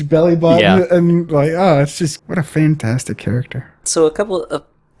huge belly button, Yeah. and like it's just what a fantastic character. So a couple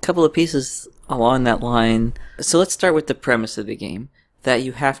of pieces along that line. So let's start with the premise of the game, that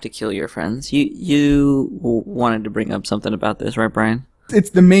you have to kill your friends. You wanted to bring up something about this, right, Brian? It's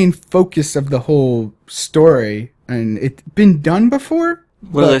the main focus of the whole story, and it's been done before.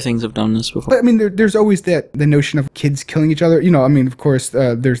 What other things have done this before? But I mean, there's always the notion of kids killing each other. I mean, of course,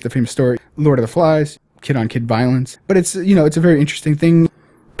 there's the famous story, Lord of the Flies, kid-on-kid violence. But it's it's a very interesting thing.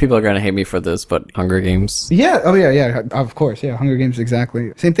 people are gonna hate me for this, but Hunger Games. Yeah. Oh yeah. Of course. Yeah. Hunger Games.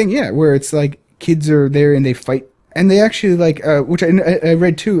 Exactly. Same thing. Yeah. Where it's like kids are there and they fight, and they actually like, which I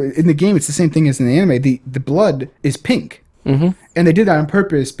read too in the game. It's the same thing as in the anime. The blood is pink, and they did that on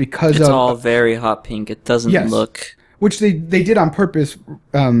purpose because It's of all very hot pink. It doesn't Yes. look... which they did on purpose.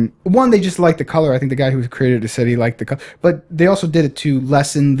 One, they just liked the color. I think the guy who created it said he liked the color, but they also did it to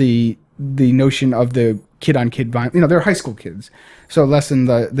lessen the notion of the kid-on-kid violence. They're high school kids, so lessen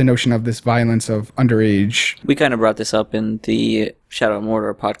the notion of this violence of underage. We kind of brought this up in the Shadow of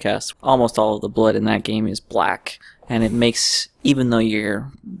Mordor podcast. Almost all of the blood in that game is black, and it makes, even though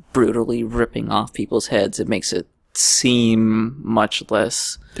you're brutally ripping off people's heads, it makes it seem much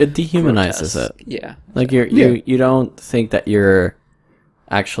less It dehumanizes grotesque. it. Yeah. Like you don't think that you're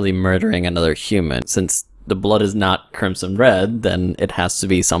actually murdering another human. Since the blood is not crimson red, then it has to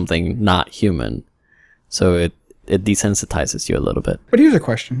be something not human. So it desensitizes you a little bit. But here's a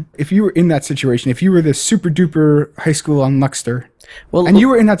question: if you were in that situation, if you were the super duper high school on Luxter, Well, and you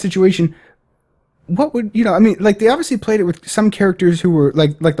were in that situation, what would I mean, like they obviously played it with some characters who were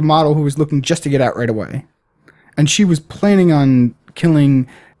like the model who was looking just to get out right away, and she was planning on killing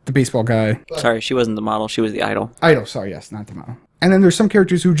the baseball guy. Sorry, she wasn't the model. She was the idol. Idol, sorry, yes, not the model. And then there's some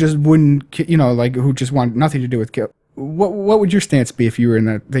characters who just wouldn't, like who just want nothing to do with kill. What would your stance be if you were in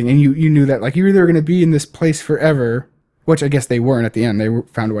that thing and you knew that like you're either going to be in this place forever, which I guess they weren't at the end. They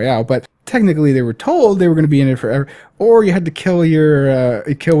found a way out, but technically they were told they were going to be in it forever, or you had to kill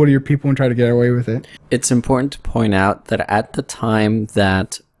one of your people and try to get away with it. it's important to point out that at the time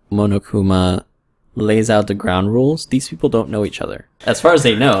that Monokuma lays out the ground rules, these people don't know each other. As far as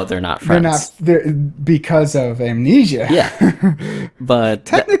they know, they're not friends. They're because of amnesia. Yeah. But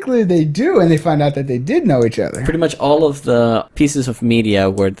Technically they do, and they find out that they did know each other. pretty much all of the pieces of media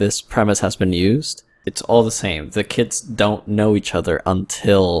where this premise has been used, it's all the same. The kids don't know each other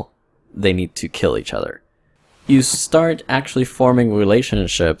until they need to kill each other. You start actually forming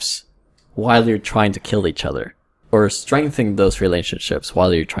relationships while you're trying to kill each other, or strengthening those relationships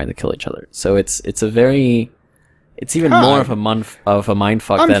while you're trying to kill each other. So it's even Hi. more of a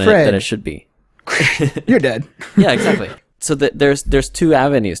mindfuck I'm than Fred. it should be. You're dead. Yeah, exactly. So there's two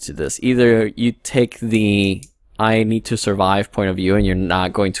avenues to this. Either you take the I need to survive point of view, and you're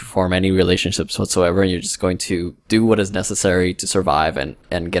not going to form any relationships whatsoever, and you're just going to do what is necessary to survive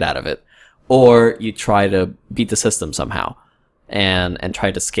and get out of it. Or you try to beat the system somehow and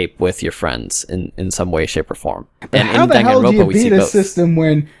try to escape with your friends in some way, shape, or form. And How in the hell do you Danganronpa, we see beat a both. system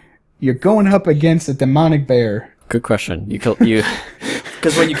when you're going up against a demonic bear? Good question. Because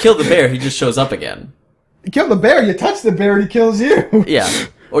when you kill the bear, he just shows up again. You kill the bear, you touch the bear, he kills you. Yeah.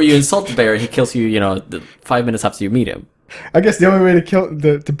 Or you insult the bear, and he kills you. 5 minutes after you meet him. I guess the only way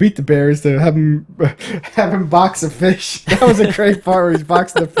to beat the bear is to have him box a fish. That was a great part where he's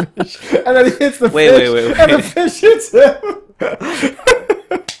boxing the fish, and then he hits the Wait, fish, wait. and the fish hits him.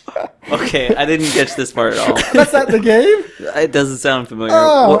 Okay, I didn't catch this part at all. That's not the game. It doesn't sound familiar.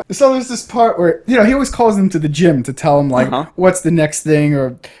 Oh, What- so there's this part where he always calls them to the gym to tell them like what's the next thing,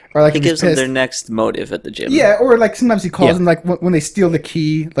 or like He if he's gives them pissed. their next motive at the gym. Yeah, or like sometimes he calls Yeah. them like when they steal the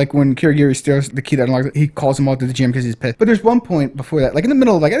key, like when Kirigiri steals the key that unlocks it, he calls them all to the gym because he's pissed. But there's one point before that, like in the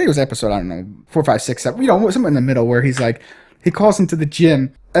middle, like I think it was episode, I don't know, 4, 5, 6, 7, somewhere in the middle where he's like, he calls him to the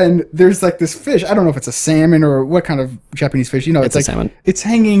gym, and there's like this fish. I don't know if it's a salmon or what kind of Japanese fish. It's a like salmon. it's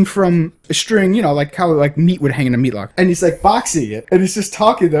hanging from a string, like how like meat would hang in a meat lock. And he's like boxing it, and he's just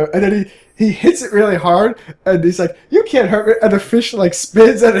talking though, and then he hits it really hard, and he's like, "You can't hurt me!" And the fish like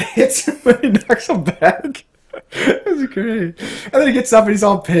spins and it hits him, and he knocks him back. It was great. And then he gets up and he's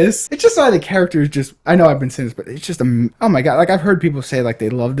all pissed. It's just why the character is just, I know I've been saying this, but it's just, oh my god, like I've heard people say like they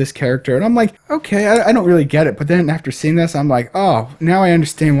love this character, and I'm like, okay, I don't really get it. But then after seeing this, I'm like, oh, now I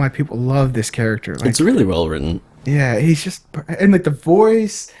understand why people love this character. Like, It's really well written. yeah, he's just, and like the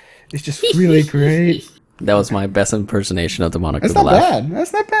voice is just really great. That was my best impersonation of the Monokuma That's not laugh. bad.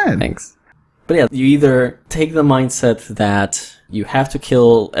 That's not bad. Thanks. But yeah, you either take the mindset that you have to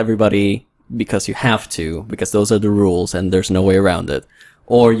kill everybody because you have to, because those are the rules and there's no way around it,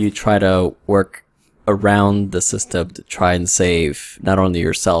 or you try to work around the system to try and save not only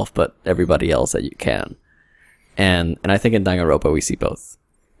yourself but everybody else that you can. And I think in Danganronpa we see both.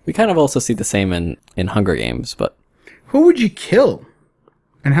 We kind of also see the same in Hunger Games, but Who would you kill?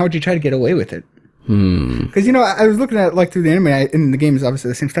 And how would you try to get away with it? Because, I was looking at, like, through the anime, and the game is obviously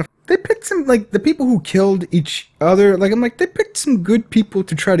the same stuff. They picked some, like, the people who killed each other, like, I'm like, they picked some good people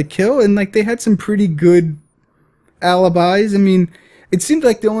to try to kill, and, like, they had some pretty good alibis. I mean, it seemed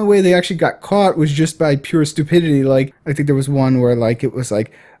like the only way they actually got caught was just by pure stupidity. Like, I think there was one where, like, it was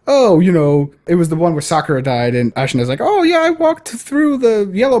like, oh, it was the one where Sakura died, and Ashina's like, oh, yeah, I walked through the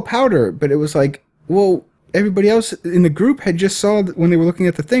yellow powder. But it was like, well, everybody else in the group had just saw when they were looking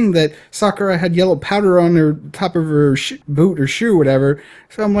at the thing that Sakura had yellow powder on her top of her boot or shoe or whatever.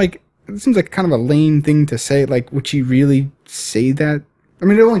 So I'm like, it seems like kind of a lame thing to say. Like, would she really say that? I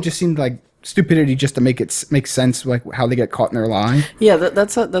mean, it only just seemed like stupidity just to make it make sense, like how they get caught in their lie. yeah,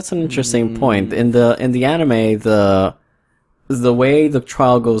 that's an interesting point. In the anime, the way the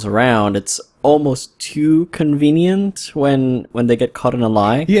trial goes around, it's almost too convenient when they get caught in a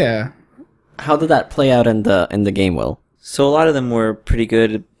lie. Yeah. How did that play out in the game, Will? So a lot of them were pretty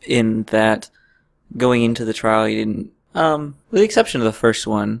good in that going into the trial, you didn't, with the exception of the first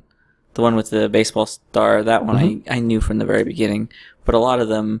one, the one with the baseball star, that one I knew from the very beginning. But a lot of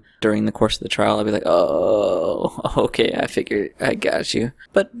them, during the course of the trial, I'd be like, oh, okay, I got you.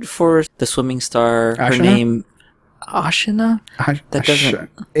 But for the swimming star, her Ashina? name, Ashina? That doesn't...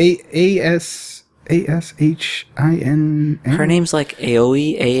 A-S-H-I-N... Her name's like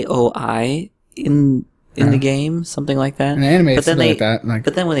Aoi, A-O-I, in the game, something like that. In the anime, but it's then like that. Like,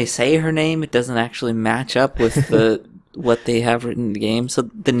 But then when they say her name, it doesn't actually match up with what they have written in the game. So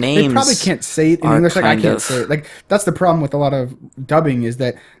the names... they probably can't say it in are English. Like, I kind can't of- say it. Like, that's the problem with a lot of dubbing, is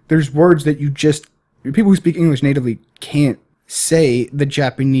that there's words that people who speak English natively can't say the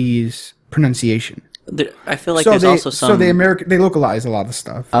Japanese pronunciation. I feel like there's also some... So they localize a lot of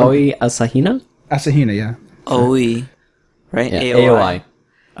stuff. Aoi Asahina? Asahina, yeah. Aoi, right? Yeah, AOI.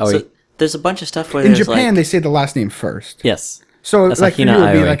 Aoi. So there's a bunch of stuff where In there's Japan, like... they say the last name first. Yes. So, like, for you, Asahina it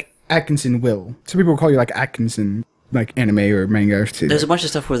would be Aoi. like Atkinson Will. So people will call you, like, Atkinson, like, anime or manga. There's a bunch of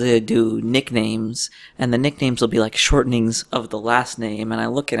stuff where they do nicknames, and the nicknames will be like shortenings of the last name, and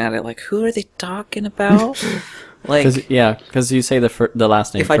I'm looking at it like, who are they talking about? Like, Because you say the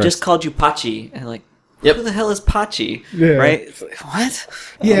last name if first. I just called you Pachi, and like, Yep. who the hell is Pachi? Yeah. Right? It's like, what?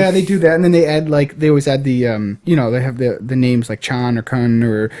 Yeah, they do that, and then they add, like, they always add the they have the names like Chan or Kun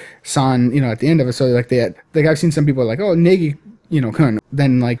or San, at the end of it. So like they add, like, I've seen some people like, oh, Negi, Kun.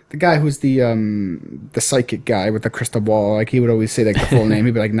 Then like the guy who's the psychic guy with the crystal ball, like, he would always say like the full name.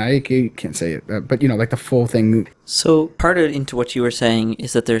 He'd be like, nah, you can't say it, but like the full thing. So part of into what you were saying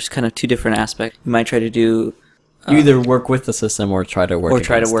is that there's kind of two different aspects. You might try to do you either work with the system or try to work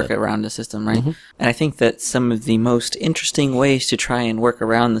against it. around the system, right? And I think that some of the most interesting ways to try and work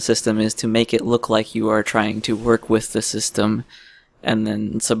around the system is to make it look like you are trying to work with the system and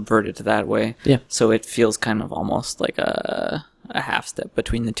then subvert it that way. Yeah. So it feels kind of almost like a half step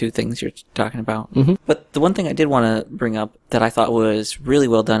between the two things you're talking about. But the one thing I did want to bring up that I thought was really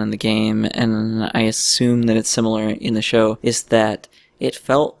well done in the game, and I assume that it's similar in the show, is that it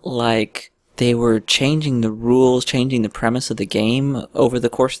felt like they were changing the rules, changing the premise of the game over the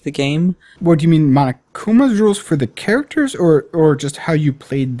course of the game. What do you mean, Monokuma's rules for the characters, or just how you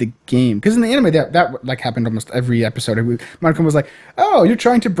played the game? Because in the anime, that like happened almost every episode. Monokuma was like, "Oh, you're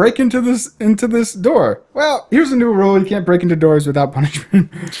trying to break into this door. Well, here's a new rule: you can't break into doors without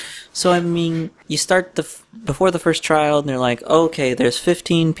punishment." So, I mean, you start before the first trial, and they're like, oh, okay, there's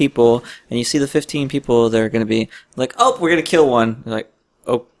 15 people, and you see the 15 people, they're going to be like, oh, we're going to kill one. You're like,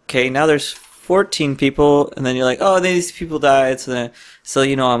 okay, now there's 14 people, and then you're like, oh, these people died, so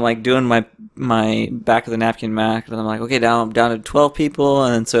I'm like doing my back of the napkin math, and I'm like, okay, now I'm down to 12 people,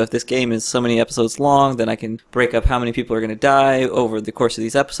 and so if this game is so many episodes long, then I can break up how many people are going to die over the course of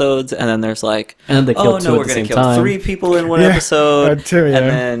these episodes, and then there's like, And they kill two we're at the going same to kill time. 3 people in one Yeah, episode, that too, yeah. and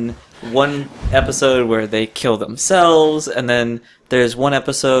then one episode where they kill themselves, and then there's one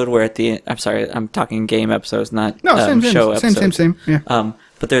episode where I'm talking game episodes, not show episodes. Same. Yeah.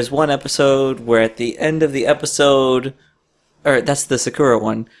 But there's one episode where at the end of the episode, or that's the Sakura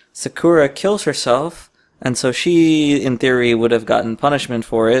one, Sakura kills herself, and so she, in theory, would have gotten punishment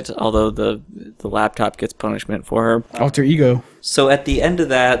for it, although the laptop gets punishment for her. Alter ego. So at the end of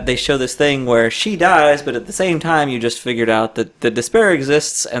that, they show this thing where she dies, but at the same time, you just figured out that the despair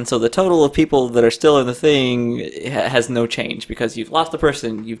exists, and so the total of people that are still in the thing has no change, because you've lost a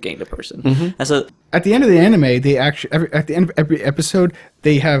person, you've gained a person. And so At the end of the anime, they actually at the end of every episode,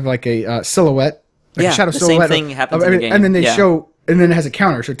 they have like a silhouette, like Yeah, a shadow the same silhouette. thing happens in the game. And then they Yeah. show and then it has a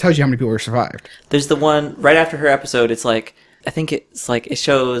counter, so it tells you how many people are survived. There's the one right after her episode. It's like I think it's like it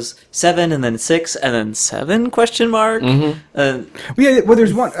shows 7 and then 6 and then 7 question mark. Well,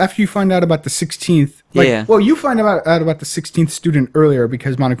 there's one after you find out about the 16th. Yeah. Well, you find out about the 16th student earlier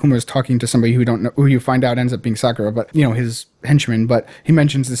because Monokuma is talking to somebody who don't know, who you find out ends up being Sakura, but his henchman. But he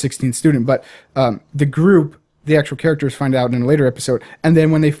mentions the 16th student. But the group, the actual characters, find out in a later episode, and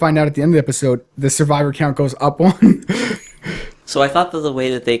then when they find out at the end of the episode, the survivor count goes up one. So I thought that the way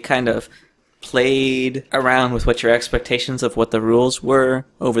that they kind of played around with what your expectations of what the rules were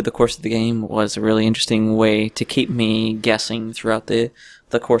over the course of the game was a really interesting way to keep me guessing throughout the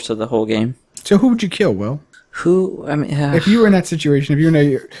course of the whole game. So who would you kill, Will? Who? I mean, If you were in that situation,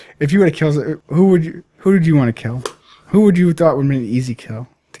 if you were to kill, who did you want to kill? Who would you thought would be an easy kill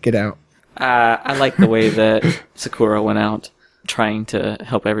to get out? I like the way that Sakura went out trying to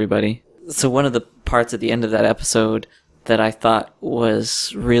help everybody. So one of the parts at the end of that episode that I thought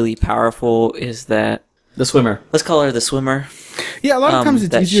was really powerful is that The swimmer. let's call her the swimmer. Yeah, a lot of times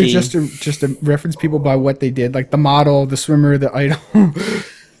it's that easier she- just to reference people by what they did, like the model, the swimmer, the idol.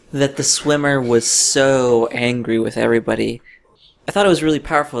 That the swimmer was so angry with everybody. I thought it was really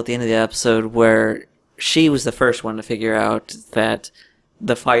powerful at the end of the episode where she was the first one to figure out that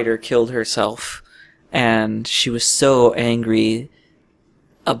the fighter killed herself, and she was so angry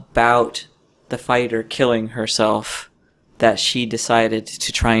about the fighter killing herself that she decided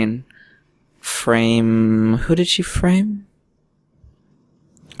to try and frame... Who did she frame?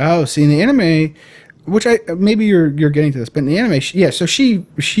 Oh, see, in the anime, which maybe you're getting to this, but in the anime, so she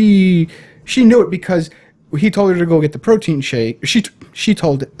knew it because he told her to go get the protein shake. She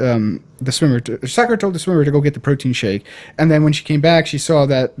told the swimmer Sakura told the swimmer to go get the protein shake, and then when she came back, she saw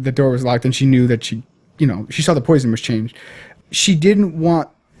that the door was locked, and she knew that she saw the poison was changed. She didn't want.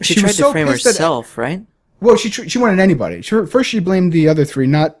 She was tried so to frame pissed that- herself, right? Well, she wanted anybody. First, she blamed the other three,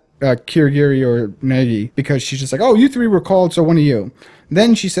 not Kirigiri or Nagi, because she's just like, oh, you three were called, so one of you.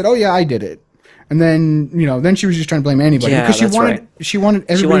 Then she said, oh yeah, I did it. And then then she was just trying to blame anybody Yeah, because that's right. she wanted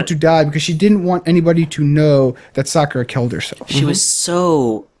everybody to die because she didn't want anybody to know that Sakura killed herself. She was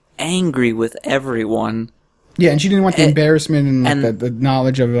so angry with everyone. Yeah, and she didn't want the embarrassment and, and- the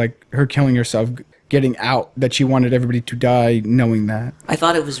knowledge of like her killing herself getting out, that she wanted everybody to die knowing that. I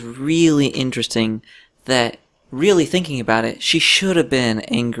thought it was really interesting that, really thinking about it, she should have been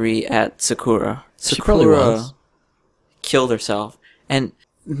angry at Sakura. She probably was. Killed herself. And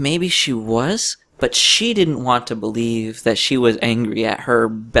maybe she was, but she didn't want to believe that she was angry at her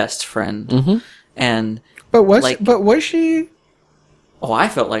best friend. Mm-hmm. And But was she? oh, I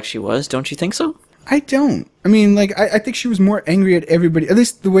felt like she was. Don't you think so? I don't. I mean, like, I think she was more angry at everybody. At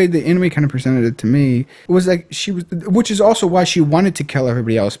least the way the anime kind of presented it to me was like she was, which is also why she wanted to kill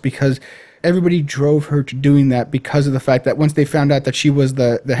everybody else, because everybody drove her to doing that because of the fact that once they found out that she was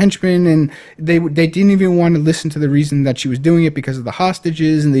the henchman, and they didn't even want to listen to the reason that she was doing it because of the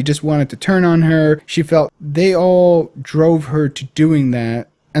hostages, and they just wanted to turn on her. She felt they all drove her to doing that,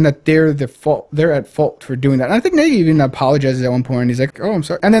 and that they're at fault for doing that. And I think Nagi even apologizes at one point. He's like, oh, I'm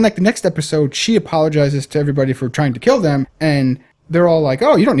sorry. And then like the next episode, she apologizes to everybody for trying to kill them, and they're all like,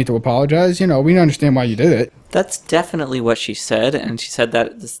 oh, you don't need to apologize. We understand why you did it. That's definitely what she said, and she said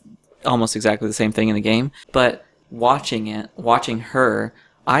that almost exactly the same thing in the game. But watching her,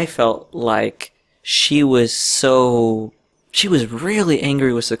 I felt like she was really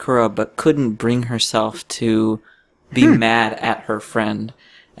angry with Sakura, but couldn't bring herself to be mad at her friend.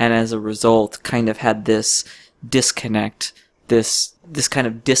 And as a result, kind of had this disconnect, this kind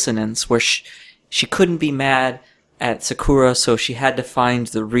of dissonance where she couldn't be mad at Sakura, so she had to find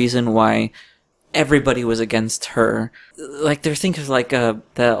the reason why everybody was against her. Like, they're thinking of like the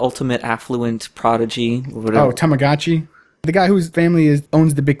ultimate affluent prodigy. Or whatever. Oh, Tamagotchi? The guy whose family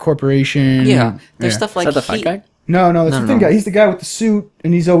owns the big corporation. Yeah, there's stuff like Is that the fat guy? No, that's the thin guy. He's the guy with the suit,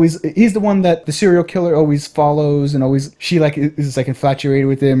 and he's the one that the serial killer always follows, and always she like is like infatuated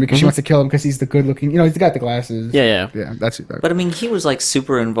with him because she wants to kill him because he's the good looking. He's the guy with the glasses. Yeah. That's it. But I mean, he was like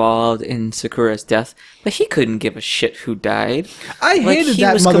super involved in Sakura's death, but he couldn't give a shit who died. I hated he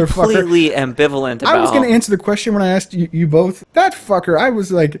that was motherfucker. completely ambivalent about. I was going to answer the question when I asked you both. That fucker, I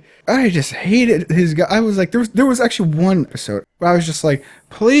was like, I just hated his guy. I was like, there was actually one episode where I was just like,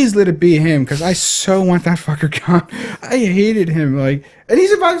 please let it be him, because I so want that fucker gone. I hated him, like, and he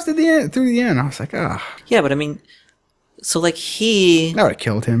survives to the end. Through the end, I was like, ah. Yeah, but I mean, so like he I would have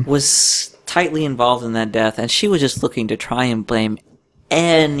killed him. was tightly involved in that death, and she was just looking to try and blame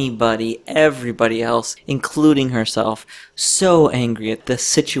everybody else, including herself. So angry at the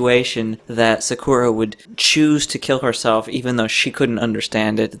situation that Sakura would choose to kill herself, even though she couldn't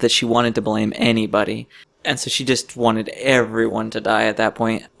understand it, that she wanted to blame anybody. And so she just wanted everyone to die at that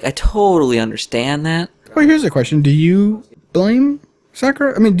point. I totally understand that. Well, here's a question: do you blame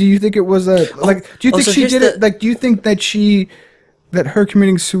Sakura? I mean, do you think it was a like? Do you think so she here's did it? Like, do you think that her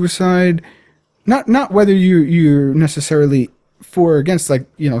committing suicide, not whether you're necessarily for or against, like,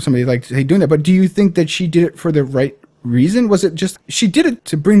 you know, somebody like say doing that, but do you think that she did it for the right reason? Was it just she did it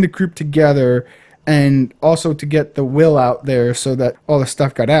to bring the group together and also to get the will out there so that all the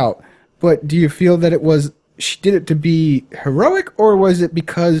stuff got out? But do you feel that it was she did it to be heroic, or was it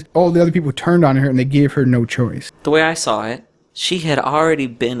because all the other people turned on her and they gave her no choice? The way I saw it, she had already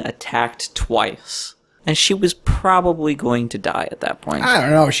been attacked twice. And she was probably going to die at that point. I don't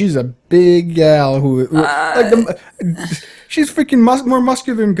know. She's a big gal who she's freaking more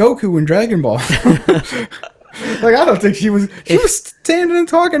muscular than Goku in Dragon Ball. Like, I don't think she was standing and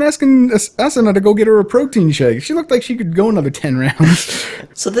talking, asking Asuna to go get her a protein shake. She looked like she could go another 10 rounds.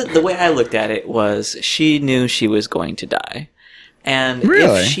 So the way I looked at it was she knew she was going to die. And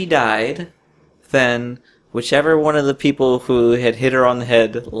Really? if she died, then whichever one of the people who had hit her on the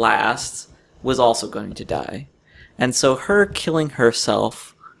head last was also going to die. And so her killing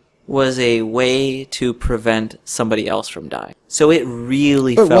herself was a way to prevent somebody else from dying. So it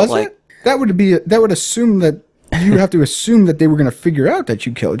really But felt was like... it? That would assume that you have to assume that they were going to figure out that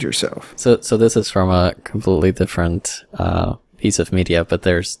you killed yourself. So this is from a completely different piece of media, but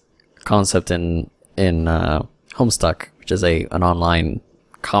there's a concept in Homestuck, which is an online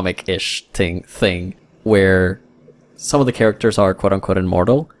comic-ish thing where some of the characters are quote-unquote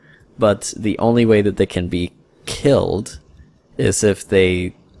immortal, but the only way that they can be killed is if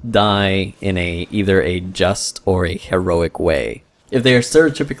they die in either a just or a heroic way. If they are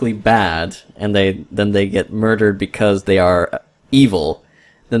stereotypically bad and then they get murdered because they are evil,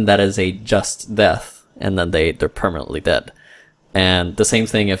 then that is a just death, and then they're permanently dead. And the same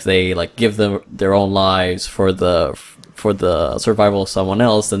thing if they like give them their own lives for the survival of someone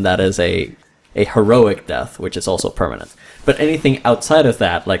else, then that is a heroic death, which is also permanent. But anything outside of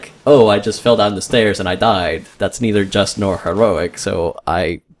that, like, oh, I just fell down the stairs and I died, that's neither just nor heroic, so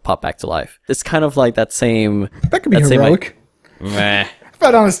I pop back to life. It's kind of like that same... That could be heroic. Meh.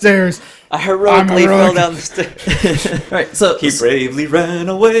 Fell down the stairs. I heroically I'm heroic. fell down the stairs. Right, so He bravely ran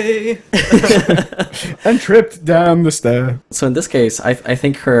away. And tripped down the stair. So in this case, I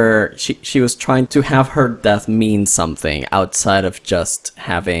think she was trying to have her death mean something outside of just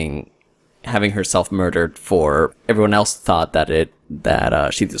having herself murdered for everyone else thought that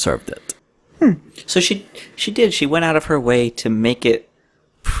she deserved it. So she did. She went out of her way to make it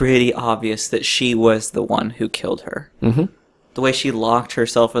pretty obvious that she was the one who killed her. Mm-hmm. The way she locked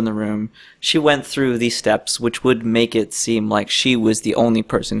herself in the room, she went through these steps which would make it seem like she was the only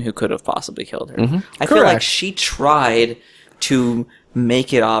person who could have possibly killed her. Mm-hmm. I feel like Correct. she tried to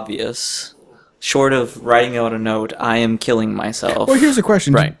make it obvious, short of writing out a note, I am killing myself. Well, here's a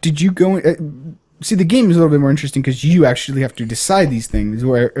question. Right. Did you go... see, the game is a little bit more interesting because you actually have to decide these things,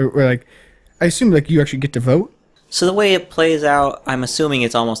 where like, I assume, like, you actually get to vote? So the way it plays out, I'm assuming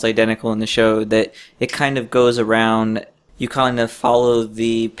it's almost identical in the show, that it kind of goes around, you kind of follow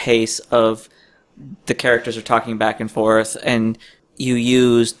the pace of the characters are talking back and forth, and you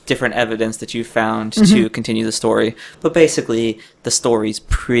use different evidence that you found to continue the story. But basically, the story's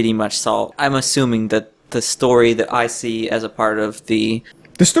pretty much solved. I'm assuming that the story that I see as a part of the...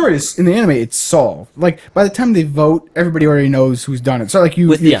 The story is, in the anime, it's solved. Like, by the time they vote, everybody already knows who's done it. So, like,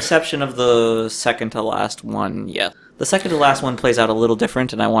 With the exception of the second to last one, yeah. The second to last one plays out a little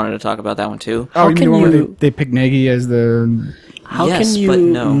different, and I wanted to talk about that one too. Oh, you mean can the one where you- they pick Negi as the... How Yes, can but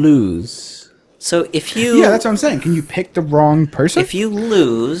you no. lose? So if you... Yeah, that's what I'm saying. Can you pick the wrong person? If you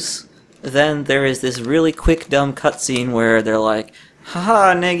lose, then there is this really quick, dumb cutscene where they're like,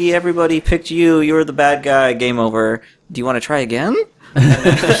 haha, Negi, everybody picked you, you're the bad guy, game over. Do you want to try again?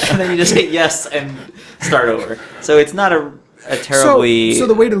 And then you just hit yes and start over. So it's not a terribly... So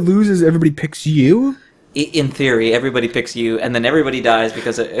the way to lose is everybody picks you? In theory, everybody picks you, and then everybody dies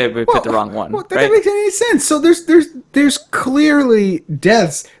because everybody picked the wrong one, Well, that right? doesn't make any sense. So there's clearly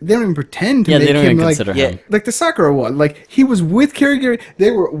deaths. They don't even pretend to Yeah, make they don't him even like... consider Yeah. him. Like the Sakura one, like he was with Kirigiri,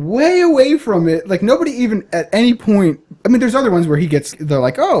 they were way away from it. Like nobody even at any point. I mean, there's other ones where they're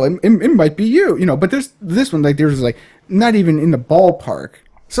like, oh, it might be you, you know. But there's this one, like there's like not even in the ballpark.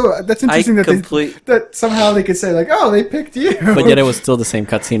 So that's interesting that somehow they could say like, oh, they picked you. But yet it was still the same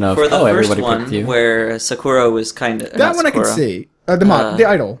cutscene of, For the oh, first everybody one, picked you. where Sakura was kind of... that one I could see. The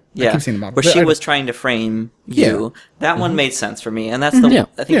idol. Yeah, I keep saying the model. where The she idol. was trying to frame you. That one made sense for me, and that's the. Yeah.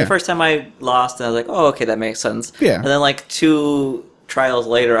 I think Yeah. the first time I lost, I was like, "Oh, okay, that makes sense." Yeah. And then like 2 trials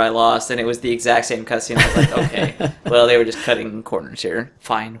later, I lost, and it was the exact same cutscene. I was like, "Okay, well, they were just cutting corners here.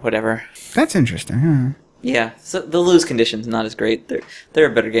 Fine, whatever." That's interesting. Huh? Yeah, so the lose condition's not as great. There are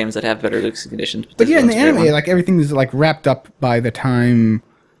better games that have better lose conditions. But yeah, this in the one's a great anime, one. like everything is like wrapped up by the time,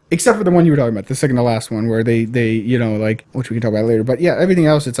 except for the one you were talking about, the second to last one, where they like, which we can talk about later. But yeah, everything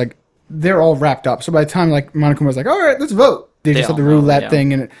else, it's like they're all wrapped up. So by the time like Monokuma was like, all right, let's vote, they just all have the know, roulette yeah.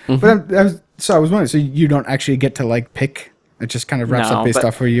 thing, and but I was wondering, so you don't actually get to like pick. It just kind of wraps No, up based but-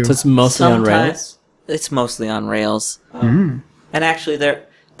 off for you. So it's mostly on Sometimes- Rails. It's mostly on Rails. And actually,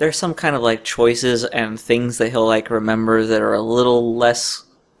 there's some kind of like choices and things that he'll like remember that are a little less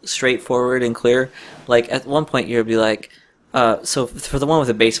straightforward and clear. Like at one point, you'll be like, so for the one with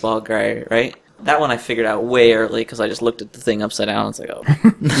the baseball guy, right? That one I figured out way early because I just looked at the thing upside down. It's like,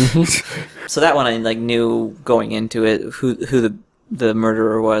 oh. So that one I like knew going into it who the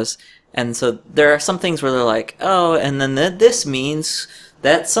murderer was. And so there are some things where they're like, oh, and then this means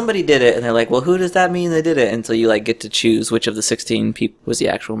that somebody did it, and they're like, well, who does that mean they did it? Until you like get to choose which of the 16 people was the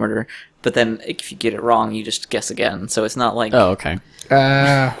actual murderer. But then if you get it wrong, you just guess again. So it's not like, Oh, okay.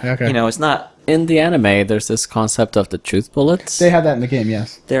 Okay. you know, it's not. In the anime, there's this concept of the truth bullets. They have that in the game,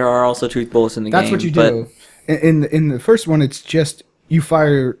 yes. There are also truth bullets in the That's game. what you but do. In the first one, it's just you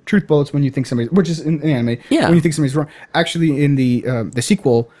fire truth bullets when you think somebody's, which is in the anime. Yeah. When you think somebody's wrong. Actually, in the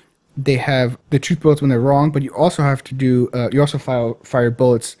sequel, they have the truth bullets when they're wrong, but you also have to do. You also fire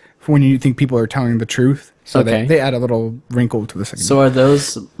bullets for when you think people are telling the truth. So Okay. they add a little wrinkle to the second. So are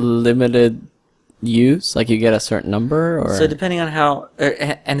those limited use? Like you get a certain number, or So depending on how,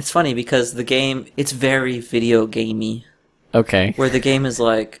 and it's funny because the game, it's very video gamey. okay? Where the game is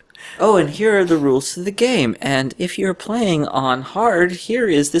like, oh, and here are the rules to the game, and if you're playing on hard, here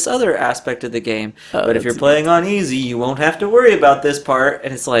is this other aspect of the game. But if you're playing on easy, you won't have to worry about this part.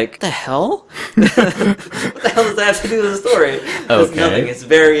 And it's like, the hell? What the hell does that have to do with the story? There's Okay. nothing. It's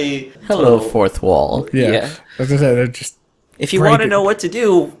very Hello, total. fourth wall. yeah. As I said, they're just. If you break want to it. know what to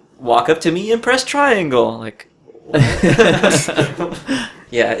do, walk up to me and press triangle. Like,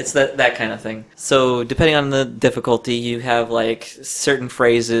 yeah, it's that kind of thing. So depending on the difficulty, you have like certain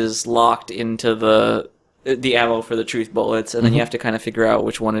phrases locked into the ammo for the truth bullets, and then you have to kind of figure out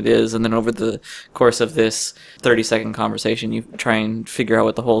which one it is, and then over the course of this 30-second conversation, you try and figure out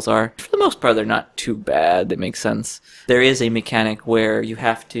what the holes are. For the most part, they're not too bad. They make sense. There is a mechanic where you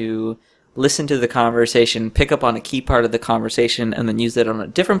have to listen to the conversation, pick up on a key part of the conversation, and then use it on a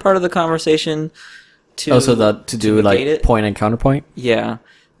different part of the conversation to Also, to do negate like it. point and counterpoint. Yeah.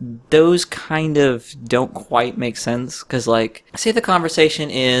 Those kind of don't quite make sense because, like, say the conversation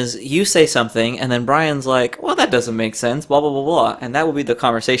is you say something and then Brian's like, well, that doesn't make sense, blah, blah, blah, blah. And that will be the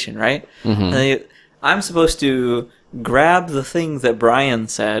conversation, right? And I'm supposed to grab the thing that Brian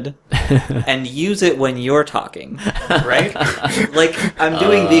said and use it when you're talking, right? Like, I'm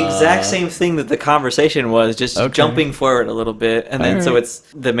doing the exact same thing that the conversation was, just Okay. jumping forward a little bit. And then so Alright. it's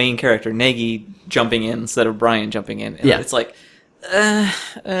the main character, Negi, jumping in instead of Brian jumping in. And Yeah. it's like,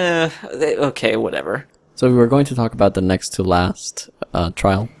 okay, whatever. So we were going to talk about the next to last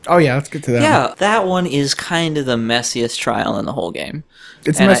trial. Oh yeah, let's get to that. Yeah, that one is kind of the messiest trial in the whole game.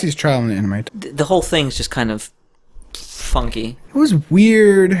 It's and Messi's trial in the anime. The whole thing's just kind of funky. It was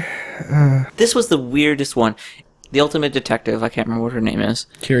weird. This was the weirdest one. The Ultimate Detective, I can't remember what her name is.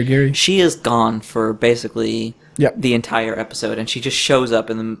 Kirigiri. She is gone for basically Yep. the entire episode, and she just shows up,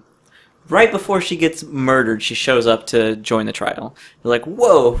 and then right before she gets murdered, she shows up to join the trial. They're like,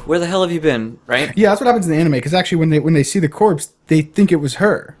 whoa, where the hell have you been, right? Yeah, that's what happens in the anime. Because actually, when they see the corpse, they think it was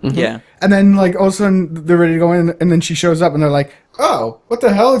her. Yeah. And then, like, all of a sudden, they're ready to go in, and then she shows up, and they're like, oh, what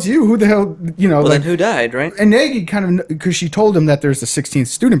the hell? It's you. Who the hell, you know? Well, like, then who died, right? and Negi kind of, because she told him that there's a 16th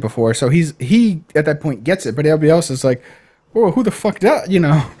student before, so he, at that point, gets it, but everybody else is like, whoa, who the fuck died, you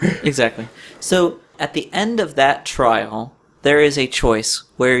know? Exactly. So, at the end of that trial, there is a choice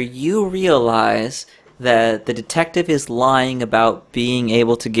where you realize that the detective is lying about being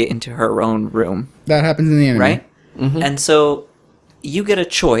able to get into her own room, That happens in the anime. right? And so you get a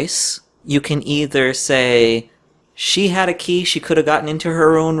choice. You can either say she had a key, she could have gotten into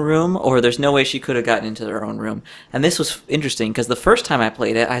her own room, or there's no way she could have gotten into her own room. And this was interesting because the first time I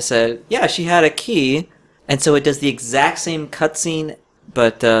played it, I said, yeah, she had a key. And so it does the exact same cutscene,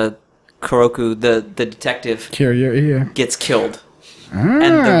 but Kuroku, the detective, Kirigiri, yeah. gets killed. Ah.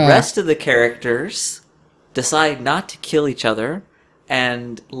 And the rest of the characters decide not to kill each other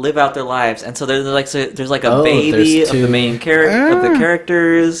and live out their lives. And so there's like a Oh, baby there's of the two. main character of the Ah.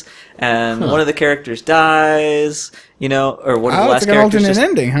 characters, and one of the characters dies, you know, or one of the Oh, last it's like an characters. alternate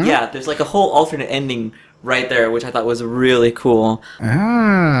ending, huh? Yeah, there's like a whole alternate ending right there, which I thought was really cool.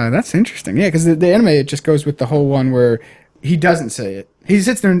 Ah, that's interesting. Yeah, because the anime, it just goes with the whole one where he doesn't say it. He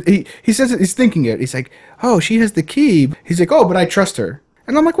sits there and he says it, he's thinking it. He's like, oh, she has the key. He's like, oh, but I trust her.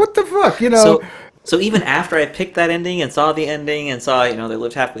 And I'm like, what the fuck, you know? So So even after I picked that ending and saw the ending and saw, they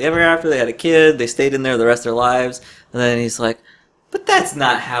lived happily ever after, they had a kid, they stayed in there the rest of their lives, and then he's like, but that's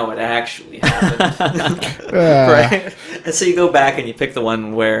not how it actually happened. Right? And so you go back and you pick the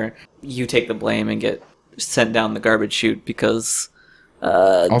one where you take the blame and get sent down the garbage chute because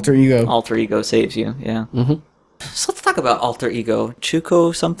Alter ego saves you. Yeah. Mm-hmm. So let's talk about Alter Ego.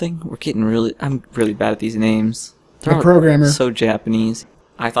 Chuko something? I'm really bad at these names. The programmer. So Japanese.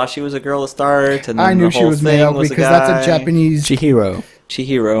 I thought she was a girl to start, and then I knew the she whole was thing male was because a that's guy. a Japanese.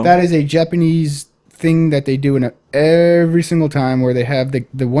 Chihiro. That is a Japanese thing that they do every single time, where they have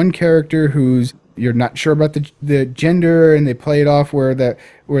the one character who's you're not sure about the gender, and they play it off where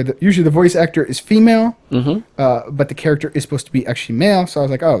usually the voice actor is female, but the character is supposed to be actually male. So I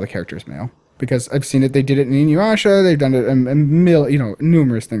was like, oh, the character is male. Because I've seen it, they did it in Inuyasha, they've done it in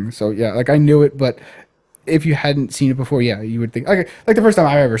numerous things. So yeah, like I knew it, but if you hadn't seen it before, yeah, you would think. Like the first time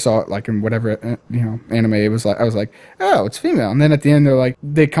I ever saw it, like in whatever anime, it was like I was like, oh, it's female. And then at the end,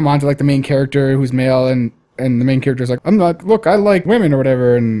 they come on to like the main character who's male, and the main character's like, I like women or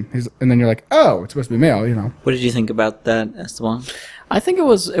whatever, and then you're like, oh, it's supposed to be male, What did you think about that, Esteban? I think it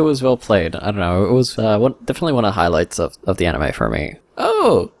was well played. I don't know. It was definitely one of the highlights of the anime for me.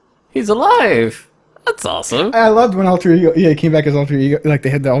 Oh, he's alive. That's awesome. I loved when Alter Ego, he came back as Alter Ego, like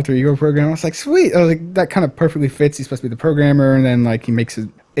they had the Alter Ego program. I was like, sweet. I was like, that kind of perfectly fits. He's supposed to be the programmer, and then like he makes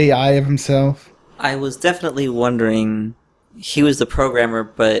an AI of himself. I was definitely wondering, he was the programmer,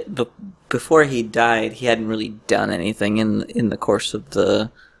 but before he died, he hadn't really done anything in the course of the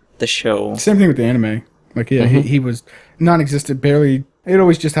show. Same thing with the anime. Like, yeah, he was non-existent, barely. They'd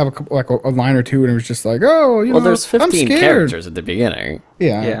always just have a line or two, and it was just like, oh, there's 15 characters at the beginning.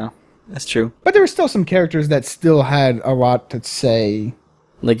 Yeah. That's true. But there were still some characters that still had a lot to say.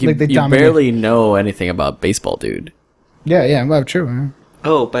 Like you barely know anything about Baseball Dude. Yeah, well, true. Yeah.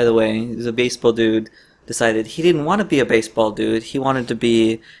 Oh, by the way, the baseball dude decided he didn't want to be a baseball dude. He wanted to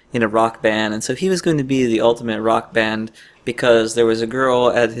be in a rock band, and so he was going to be the ultimate rock band because there was a girl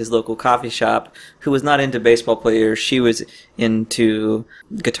at his local coffee shop who was not into baseball players. She was into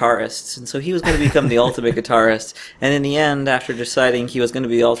guitarists, and so he was going to become the ultimate guitarist. And in the end, after deciding he was going to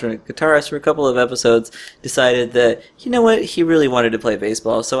be the alternate guitarist for a couple of episodes, decided that, you know what, he really wanted to play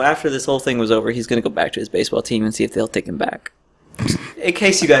baseball. So after this whole thing was over, he's going to go back to his baseball team and see if they'll take him back. In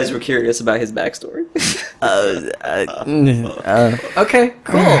case you guys were curious about his backstory. Okay,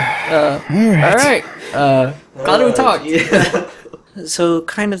 cool. All right. Glad we talked. Yeah. So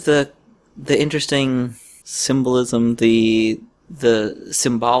kind of the interesting symbolism, the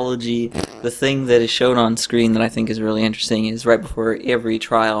symbology, the thing that is shown on screen that I think is really interesting is right before every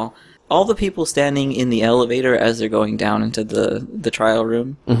trial, all the people standing in the elevator as they're going down into the trial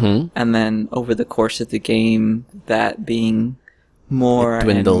room, and then over the course of the game, that being more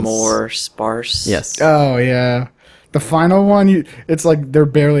and more sparse. Yes. Oh, yeah. The final one, it's like there are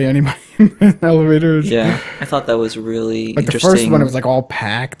barely anybody in the elevators. Yeah, I thought that was really like interesting. The first one, it was like all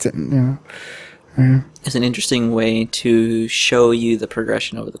packed. And, It's an interesting way to show you the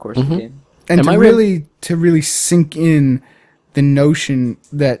progression over the course of the game. And to really sink in the notion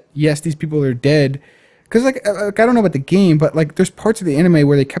that, yes, these people are dead. Because, like, I don't know about the game, but, like, there's parts of the anime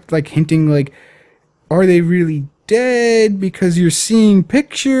where they kept, like, hinting, like, are they really dead because you're seeing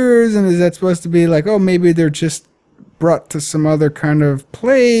pictures, and is that supposed to be like, oh, maybe they're just brought to some other kind of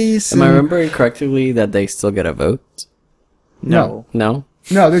place? Am I remembering correctly that they still get a vote? No,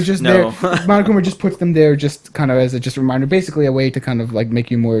 they're just there. Monokuma just puts them there just kind of as a reminder, basically a way to kind of like make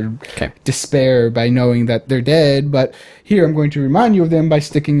you more despair by knowing that they're dead. But here I'm going to remind you of them by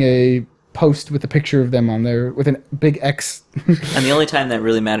sticking a post with a picture of them on there with a big X. And the only time that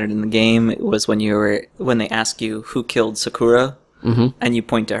really mattered in the game was when they ask you who killed Sakura, and you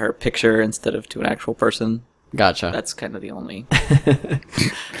point to her picture instead of to an actual person. Gotcha. That's kind of the only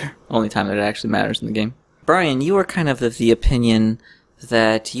time that it actually matters in the game. Brian, you were kind of the opinion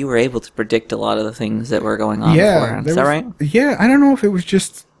that you were able to predict a lot of the things that were going on beforehand. Is that right? Yeah, I don't know if it was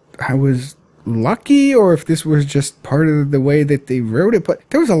just I was lucky or if this was just part of the way that they wrote it, but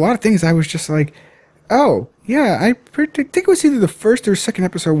there was a lot of things I was just like, oh yeah, I think it was either the first or second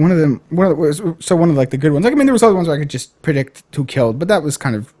episode. One of like the good ones. Like, I mean, there was other ones where I could just predict who killed, but that was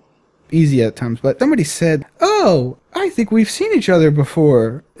kind of easy at times. But somebody said, oh, I think we've seen each other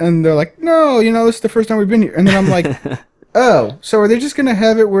before, and they're like, no, this is the first time we've been here. And then I'm like, oh, so are they just going to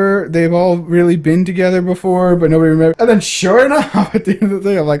have it where they've all really been together before, but nobody remembers? And then sure enough, at the end of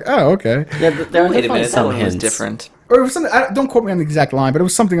the day, I'm like, oh, okay. Yeah, there Wait a minute, that some one was hints. different. Or it was something, don't quote me on the exact line, but it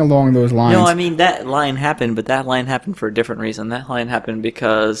was something along those lines. No, I mean, that line happened, but that line happened for a different reason. That line happened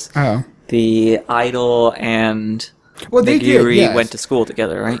because Oh. the idol and Well, they did. Nagiri Yes. went to school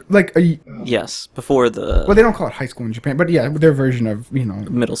together, right? like Yes, before the well, they don't call it high school in Japan, but yeah, their version of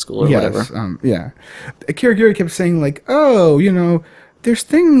middle school or yes, whatever. yeah. Kirigiri kept saying like, oh, there's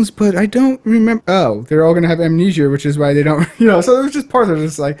things, but I don't remember. Oh, they're all gonna have amnesia, which is why they don't. So it was just parts of it.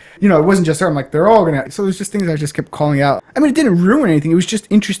 Just like, it wasn't just her. I'm like, they're all gonna. So it was just things I just kept calling out. I mean, it didn't ruin anything. It was just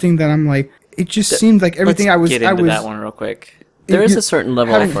interesting that I'm like, it just seemed like everything Let's I was. get into that one real quick. There is you- a certain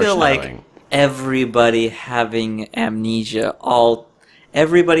level I of I feel like foreshadowing. everybody having amnesia,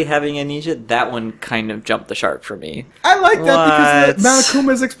 that one kind of jumped the shark for me. I like that because What? of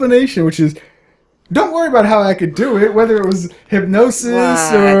Manakuma's explanation, which is, don't worry about how I could do it, whether it was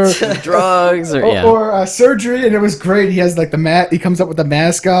hypnosis or. Drugs or yeah. Or surgery, and it was great. He has like the mat. He comes up with the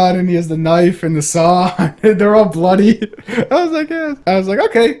mask on, and he has the knife and the saw. And they're all bloody. I was like, yeah. I was like,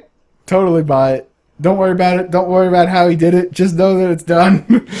 okay, totally buy it. Don't worry about it. Don't worry about how he did it. Just know that it's done.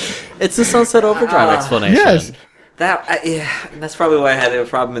 It's the Sunset Overdrive explanation. Yes. That's probably why I had a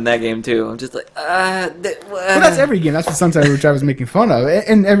problem in that game too. I'm just like, Well, that's every game. That's the Sunset which I was making fun of,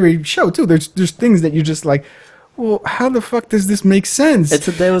 and every show too. There's things that you're just like, well, how the fuck does this make sense? It's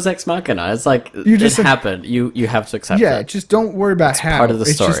a Deus Ex Machina. It's like just it like- happened. You have to accept yeah, it. just don't worry about how. part of the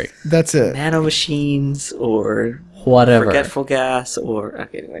It's just- story. that's it. nanomachines or Whatever. forgetful gas or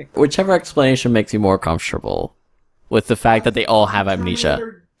okay, anyway. Whichever explanation makes you more comfortable with the fact that they all have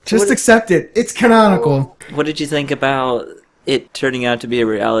amnesia. Just accept it. It's canonical. What did you think about it turning out to be a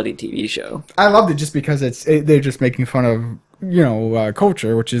reality TV show? I loved it just because they're just making fun of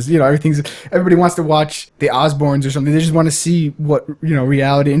culture, which is everybody wants to watch the Osbournes or something. They just want to see what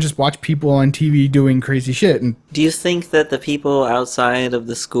reality and just watch people on TV doing crazy shit. And Do you think that the people outside of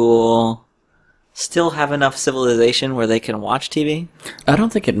the school still have enough civilization where they can watch TV? I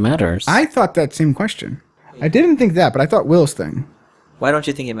don't think it matters. I thought that same question. I didn't think that, but I thought Will's thing. Why don't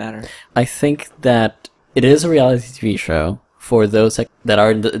you think it matters? I think that it is a reality TV show for those that are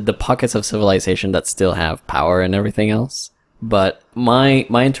in the pockets of civilization that still have power and everything else. But my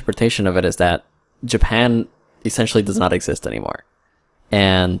interpretation of it is that Japan essentially does not exist anymore.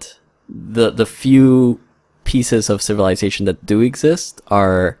 And the few pieces of civilization that do exist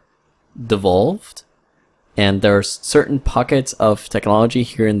are devolved. And there are certain pockets of technology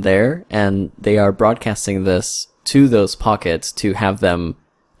here and there, and they are broadcasting this to those pockets to have them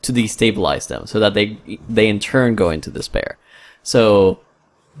to destabilize them so that they in turn go into despair. So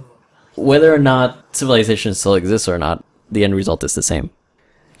whether or not civilization still exists or not, the end result is the same.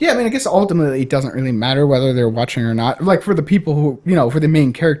 Yeah, I mean, I guess ultimately it doesn't really matter whether they're watching or not. Like for the people who, for the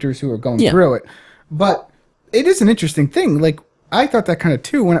main characters who are going Yeah. through it. But it is an interesting thing. Like I thought that kind of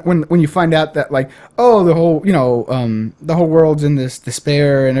too when you find out that like, oh, the whole world's in this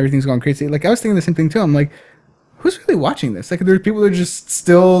despair and everything's going crazy. Like I was thinking the same thing too. I'm like, who's really watching this? Like there's people that are just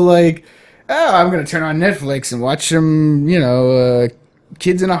still like, oh, I'm gonna turn on Netflix and watch some,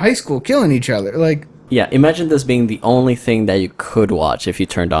 kids in a high school killing each other. Like, Yeah, imagine this being the only thing that you could watch if you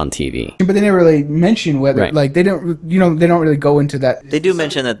turned on TV. but they never really mention whether Right. like they don't really go into that. They do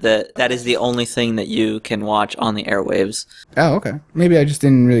mention that is the only thing that you can watch on the airwaves. Oh, okay. Maybe I just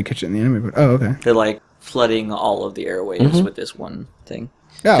didn't really catch it in the anime, but oh, okay. They're like flooding all of the airwaves with this one thing.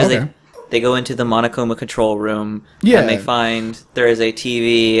 Oh, 'Cause okay. They go into the Monokuma control room Yeah. and they find there is a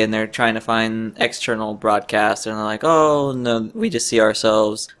TV and they're trying to find external broadcast and they're like, oh no, we just see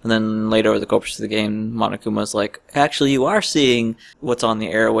ourselves. And then later over the course of the game, Monokuma's like, actually you are seeing what's on the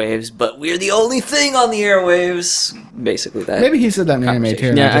airwaves, but we're the only thing on the airwaves. Basically that. Maybe he said that in the anime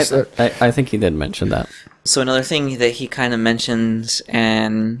too. and I Yeah, just, I think he did mention that. So another thing that he kind of mentions,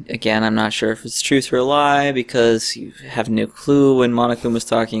 and again, I'm not sure if it's truth or a lie because you have no clue when Monokuma's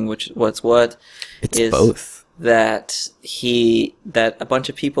talking what's what. It's is both. That a bunch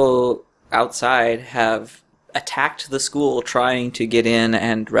of people outside have attacked the school trying to get in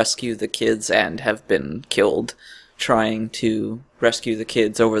and rescue the kids and have been killed trying to rescue the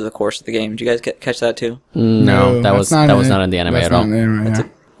kids over the course of the game. Did you guys catch that too? No, that that's was not in the anime that's at all. not in the anime, yeah.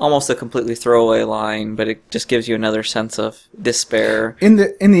 Almost a completely throwaway line, but it just gives you another sense of despair. In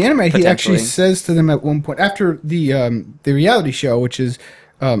the anime, he actually Potentially. says to them at one point after the reality show, which is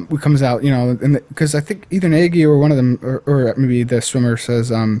what comes out, because I think either Nagi or one of them, or maybe the swimmer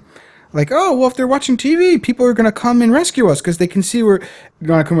says, like, oh, well, if they're watching TV, people are gonna come and rescue us because they can see where.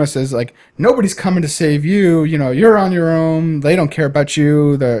 Monokuma says like, nobody's coming to save you. You're on your own. They don't care about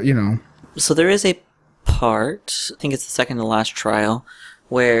you. So there is a part, I think it's the second to last trial,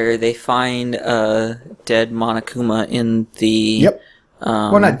 where they find a dead Monokuma in the... Yep.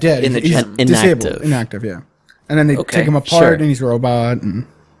 Well, not dead. In the he's gym. disabled. Inactive. Inactive, yeah. And then they Okay, take him apart, sure. and he's a robot. And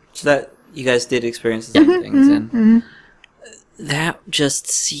So that you guys did experience the same things. And that just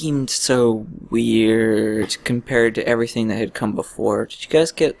seemed so weird compared to everything that had come before. Did you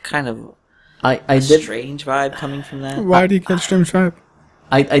guys get kind of I a did strange vibe coming from that? Why do you get strange vibe?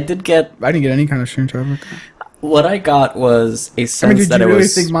 I did get I didn't get any kind of strange vibe with that. what I got was a sense I mean, did that you it really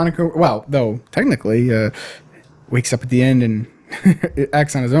was think Monaco? Well, though technically, wakes up at the end and it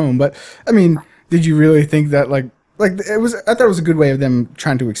acts on his own. But I mean, did you really think that like it was? I thought it was a good way of them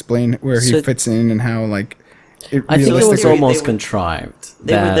trying to explain where he So- fits in and how like. I think it was Realistically, almost they were- contrived.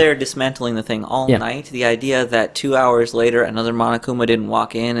 They were that- there dismantling the thing all Yeah. night. The idea that 2 hours later another Monokuma didn't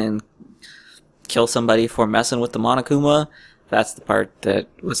walk in and kill somebody for messing with the Monokuma, that's the part that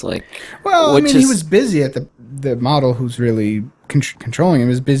was like... Well, I which mean, he is- was busy at the model who's really controlling him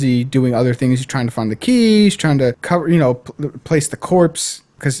is busy doing other things. He's trying to find the keys, trying to cover, place the corpse.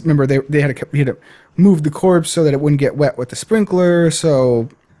 Because remember, he had to move the corpse so that it wouldn't get wet with the sprinkler. So,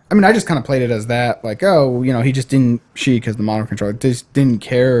 I mean, I just kind of played it as that, like, oh, he just didn't, because the model controller just didn't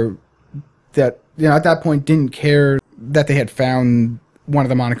care that, at that point, didn't care that they had found one of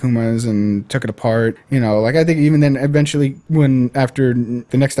the Monokumas and took it apart. Like, I think even then, eventually, after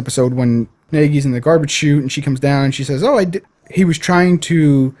the next episode, when Nagi's in the garbage chute and she comes down and she says, oh, he was trying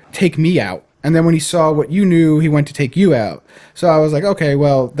to take me out. And then when he saw what you knew, he went to take you out. So I was like, okay,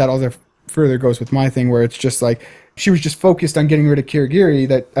 well, that other further goes with my thing where it's just like, she was just focused on getting rid of Kirigiri,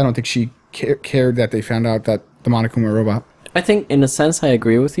 that I don't think she cared that they found out that the Monokuma robot. I think in a sense I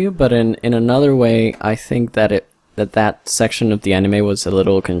agree with you, but in another way I think that that section of the anime was a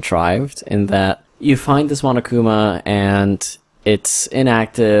little contrived in that you find this Monokuma and it's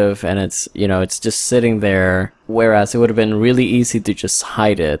inactive and it's it's just sitting there, whereas it would have been really easy to just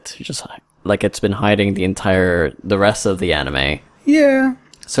hide it, just like it's been hiding the rest of the anime. Yeah.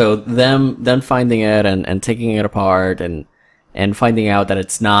 So them finding it and taking it apart and finding out that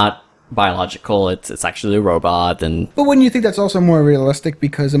it's not biological, it's actually a robot. But wouldn't you think that's also more realistic?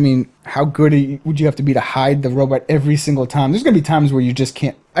 Because I mean, how good would you have to be to hide the robot every single time? There's gonna be times where you just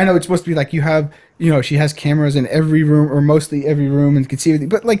can't. I know it's supposed to be like you have, she has cameras in every room or mostly every room and can see everything.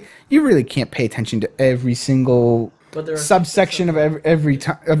 But like, you really can't pay attention to every single subsection of every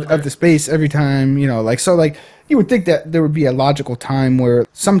time of the space every time. You would think that there would be a logical time where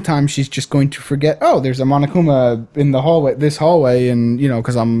sometimes she's just going to forget, oh, there's a Monokuma in the hallway, and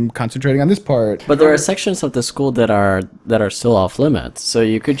because I'm concentrating on this part. But there are sections of the school that are still off limits, so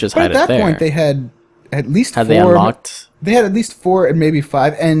you could just hide But at it that there. point, they had at least Had 4. they unlocked? They had at least 4 and maybe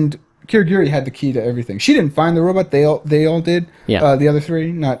 5, and Kirigiri had the key to everything. She didn't find the robot; they all did. Yeah. The other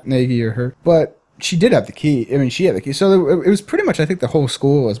 3, not Nagi or her, but she did have the key. I mean, she had the key. So it was pretty much, I think the whole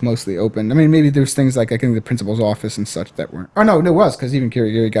school was mostly open. I mean, maybe there's things like, I think, the principal's office and such that weren't. Oh, no, it was, because even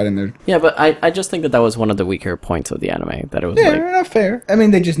Kirigiri got in there. Yeah, but I just think that was one of the weaker points of the anime. That it was Yeah, fair. I mean,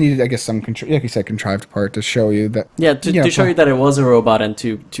 they just needed, I guess, some, like you said, contrived part to show you that. to show you that it was a robot and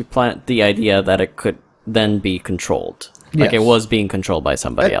to plant the idea that it could then be controlled. Like Yes. it was being controlled by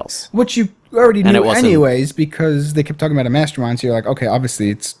somebody else. Which you already And knew it wasn't- anyways, because they kept talking about a mastermind, so you're like, okay,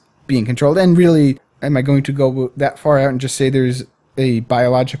 obviously it's being controlled. And really, am I going to go that far out and just say there's a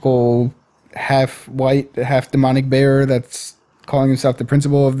biological half white, half demonic bear that's calling himself the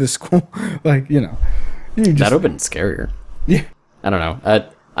principal of this school? You just, That would have been scarier. yeah. I don't know.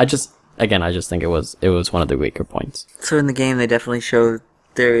 I just think it was one of the weaker points. So in the game, they definitely showed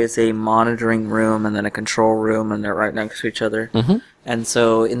there is a monitoring room and then a control room, and they're right next to each other. Mm-hmm. And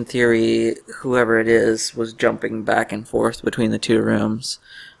so, in theory, whoever it is was jumping back and forth between the 2 rooms.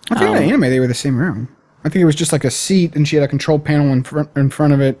 I think in the anime they were the same room. I think it was just like a seat, and she had a control panel in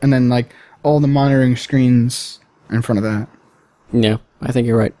front of it, and then like all the monitoring screens in front of that. Yeah, I think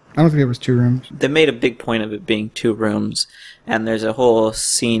you're right. I don't think there was 2 rooms. They made a big point of it being 2 rooms, and there's a whole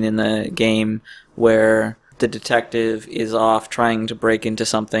scene in the game where the detective is off trying to break into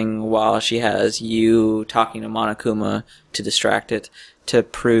something while she has you talking to Monokuma to distract it, to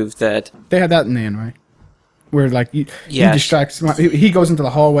prove that... They had that in the anime, where like he Yeah. distracts. He goes into the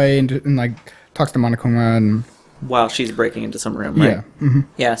hallway and like talks to Monokuma and while she's breaking into some room, right? yeah. Mm-hmm.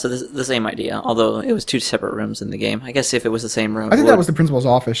 Yeah, so this is the same idea, although it was 2 separate rooms in the game. I guess if it was the same room... I think it that would- was the principal's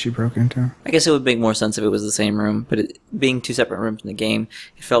office she broke into. I guess it would make more sense if it was the same room, but being 2 separate rooms in the game,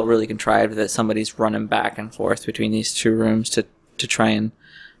 it felt really contrived that somebody's running back and forth between these 2 rooms to try and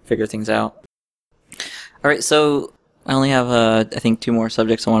figure things out. Alright, so I only have, I think, 2 more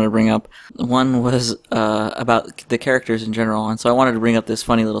subjects I wanted to bring up. One was about the characters in general, and so I wanted to bring up this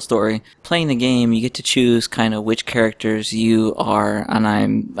funny little story. Playing the game, you get to choose kind of which characters you are,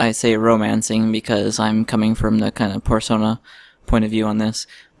 and I say romancing because I'm coming from the kind of persona point of view on this,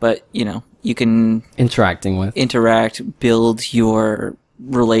 but, you can Interacting with. interact, build your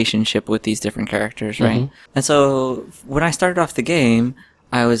relationship with these different characters, right? And so when I started off the game,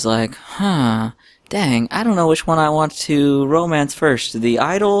 I was like, dang, I don't know which one I want to romance first, the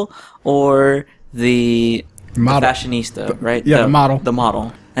idol or the fashionista, right? Yeah, the model. The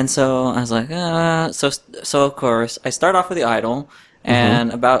model. And so I was like, so of course, I start off with the idol,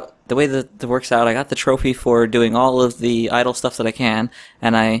 and about the way that it works out, I got the trophy for doing all of the idol stuff that I can,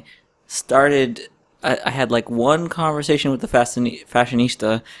 and I had like one conversation with the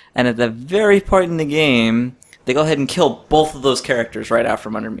fashionista, and at the very part in the game, they go ahead and kill both of those characters right out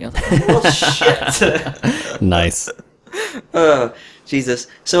from under me. I was like, well, shit. Nice. Jesus.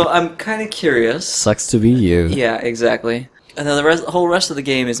 So I'm kind of curious. Sucks to be you. Yeah, exactly. And then the whole rest of the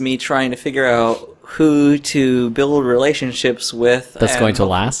game is me trying to figure out who to build relationships with. That's going to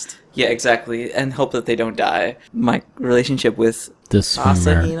last? Yeah, exactly. And hope that they don't die. My relationship with The swimmer.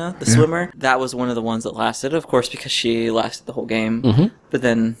 Asahina, the swimmer, that was one of the ones that lasted, of course, because she lasted the whole game. But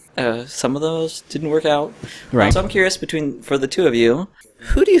then some of those didn't work out. Right. So I'm curious, for the two of you,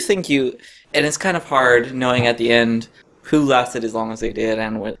 who do you think and it's kind of hard knowing at the end who lasted as long as they did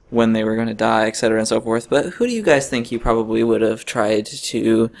and when they were going to die, etc. and so forth. But who do you guys think you probably would have tried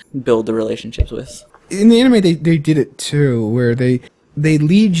to build the relationships with? In the anime, they did it too, where they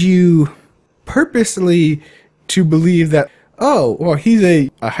lead you purposely to believe that, oh, well, he's a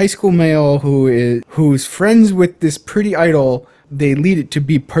high school male who's friends with this pretty idol. They lead it to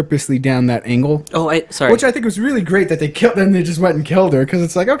be purposely down that angle. Oh, sorry. Which I think was really great that they killed them. They just went and killed her, because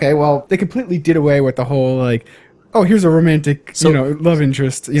it's like, okay, well, they completely did away with the whole, like, oh, here's a romantic, love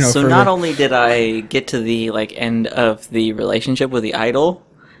interest, So not only did I get to the, like, end of the relationship with the idol,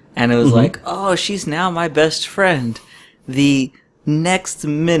 and it was like, oh, she's now my best friend. The next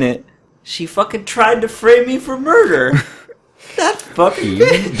minute, she fucking tried to frame me for murder. That fucking Even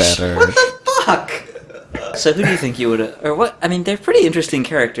bitch. better. What the fuck? So who do you think you would have, or what? I mean, they're pretty interesting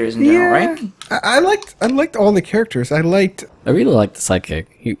characters in general, right? I liked all the characters. I really liked the sidekick.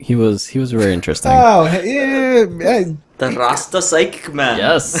 He was very interesting. Oh, yeah. The Rasta Psychic Man.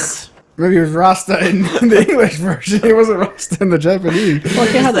 Yes. Maybe it was Rasta in the English version. It wasn't Rasta in the Japanese. Well,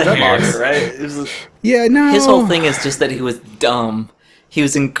 he had the hair, dreadlocks. right? Yeah, no. His whole thing is just that he was dumb. He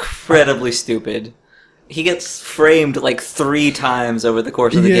was incredibly stupid. He gets framed like 3 times over the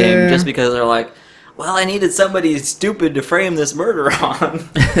course of the game just because they're like, well, I needed somebody stupid to frame this murder on.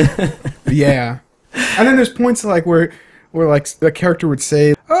 Yeah. And then there's points like where like the character would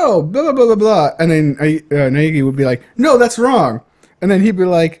say, oh, blah, blah, blah, blah, blah. And then Naegi would be like, no, that's wrong. And then he'd be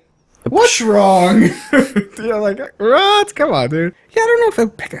like, what's wrong? Like, what? Come on, dude. Yeah, I don't know if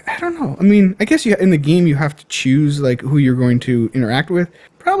I'd pick I don't know. I mean, I guess in the game you have to choose like who you're going to interact with.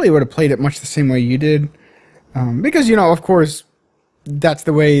 Probably would have played it much the same way you did. Because, of course, that's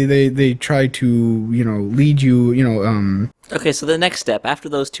the way they try to, lead you, Okay, so the next step, after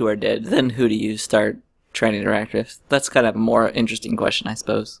those two are dead, then who do you start trying to interact with? That's kind of a more interesting question, I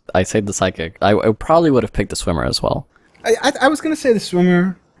suppose. I say the psychic. I probably would have picked the swimmer as well. I was going to say the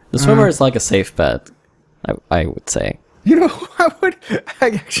swimmer. The swimmer is like a safe bet, I would say. I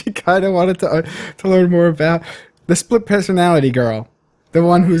actually kind of wanted to learn more about the split personality girl. The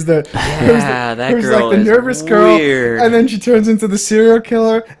one who's that girl like the is nervous girl, weird. and then she turns into the serial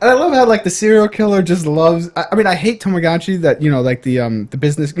killer. And I love how like the serial killer just loves. I mean, I hate Tomogachi that like the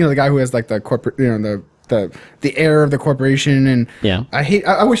business, the guy who has like the corporate, the heir of the corporation, and yeah.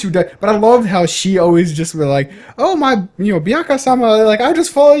 I wish he would die, but I loved how she always just was like, oh my, Bianca-sama, like I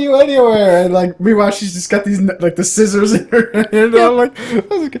just follow you anywhere, and like meanwhile she's just got these like the scissors in her hand. I'm like,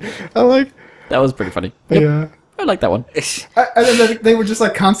 that was pretty funny. Yep. Yeah. I like that one. And then they would just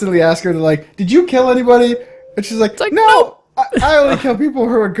like constantly ask her, like, "Did you kill anybody?" And she's like, "No, I only kill people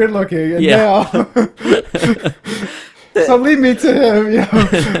who are good looking." And now, so lead me to him.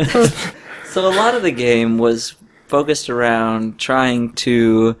 So a lot of the game was focused around trying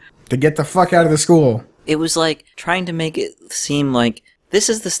to get the fuck out of the school. It was like trying to make it seem like this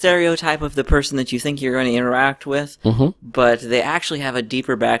is the stereotype of the person that you think you're going to interact with, but they actually have a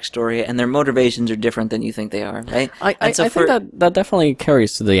deeper backstory, and their motivations are different than you think they are, right? I think that definitely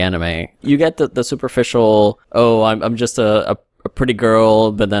carries to the anime. You get the superficial, oh, I'm just a pretty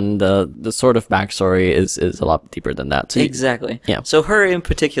girl, but then the sort of backstory is a lot deeper than that. So exactly. Yeah. So her in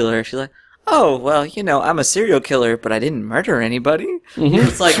particular, she's like, oh, well, I'm a serial killer, but I didn't murder anybody.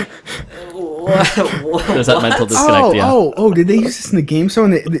 It's like, what? There's that mental disconnect, did they use this in the game? So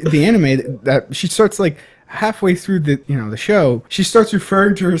in the anime, that she starts like halfway through the show, she starts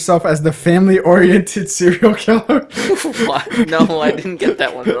referring to herself as the family-oriented serial killer. What? No, I didn't get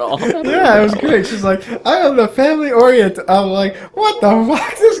that one at all. Yeah, it was great. She's like, I am the family-oriented. I'm like, what the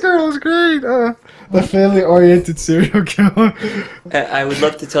fuck? This girl is great. The family-oriented serial killer. I would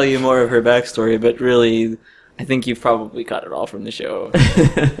love to tell you more of her backstory, but really, I think you've probably got it all from the show.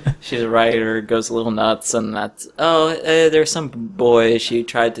 She's a writer, goes a little nuts, and there's some boy she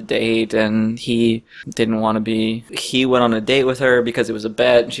tried to date, and he didn't want to be. He went on a date with her because it was a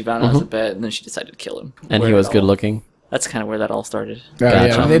bet, and she found out it was a bet, and then she decided to kill him. And he was good looking. That's kind of where that all started. Yeah,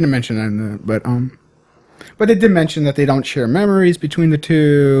 Gotcha. they didn't mention that, but they did mention that they don't share memories between the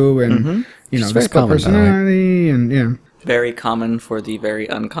two, and the very split common, by the way. personality, and yeah. Very common for the very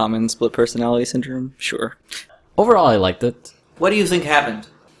uncommon split personality syndrome. Sure. Overall, I liked it. What do you think happened?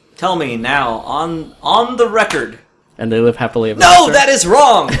 Tell me now, on the record. And they live happily ever No, after. that is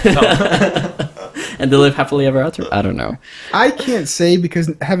wrong! And they live happily ever after? I don't know. I can't say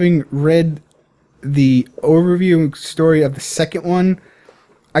because having read the overview story of the second one,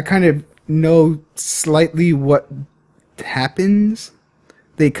 I kind of know slightly what happens.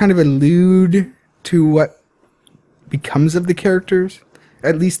 They kind of allude to what becomes of the characters.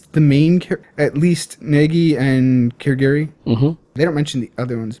 At least the main at least Negi and Kirigiri. Mm-hmm. They don't mention the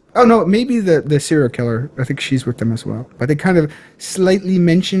other ones. Oh no, maybe the serial killer. I think she's with them as well. But they kind of slightly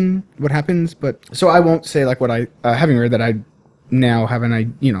mention what happens. But so I won't say like what I having read that I now have an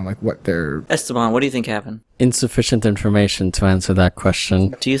idea, like what they're. Esteban, what do you think happened? Insufficient information to answer that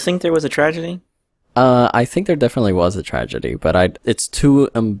question. Do you think there was a tragedy? I think there definitely was a tragedy, but it's too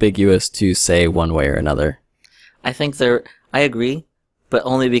ambiguous to say one way or another. I think I agree, but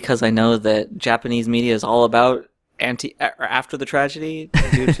only because I know that Japanese media is all about after the tragedy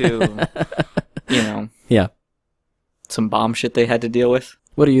due to, Yeah. some bomb shit they had to deal with.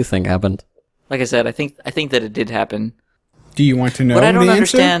 What do you think happened? Like I said, I think that it did happen. Do you want to know? What I don't the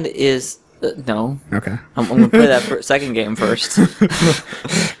understand is no. Answer? Okay. I'm going to play that second game first.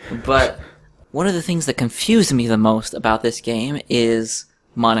 But one of the things that confused me the most about this game is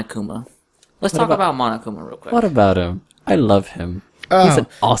Monokuma. Let's talk about Monokuma real quick. What about him? I love him. He's an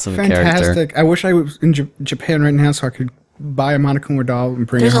awesome fantastic. character. I wish I was in Japan right now so I could buy a Monokuma doll and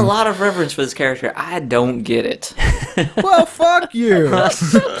bring There's it a home. lot of reverence for this character. I don't get it. Well, fuck you.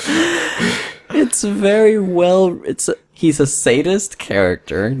 It's very well. He's a sadist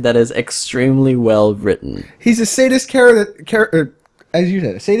character that is extremely well written. He's a sadist character, as you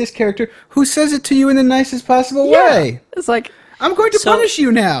said, a sadist character who says it to you in the nicest possible way. It's like, I'm going to punish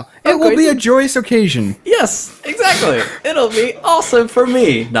you now. It I'm will going be to- a joyous occasion. yes, exactly. It'll be awesome for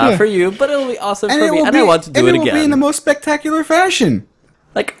me, not for you, but it'll be awesome for me, and I want to do it will be in again. the most spectacular fashion.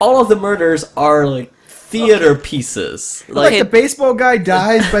 Like all of the murders are like theater pieces. Like the baseball guy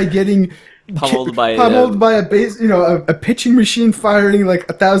dies by getting Pummeled by a pitching machine firing like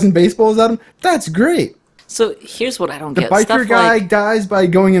 1,000 baseballs at him. That's great. So here's what I don't The get. biker Stuff guy like, dies by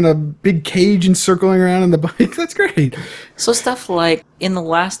going in a big cage and circling around on the bike. That's great. so stuff like in the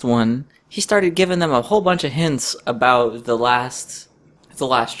last one, he started giving them a whole bunch of hints about the last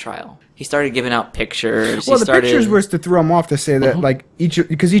trial. He started giving out pictures. Well, he the started, pictures was to throw them off to say that like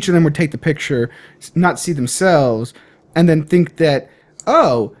because each of them would take the picture, not see themselves, and then think that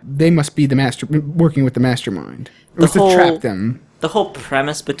they must be working with the mastermind. It was to trap them. The whole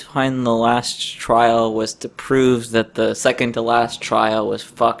premise behind the last trial was to prove that the second to last trial was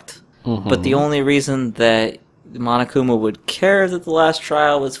fucked. But the only reason that Monokuma would care that the last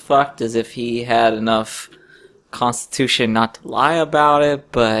trial was fucked is if he had enough constitution not to lie about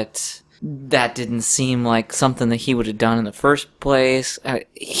it, but that didn't seem like something that he would have done in the first place.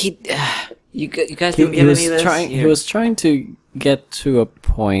 You guys didn't get any of this? He was trying to get to a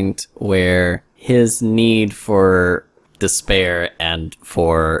point where his need for despair and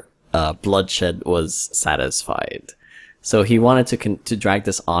for bloodshed was satisfied. So he wanted to drag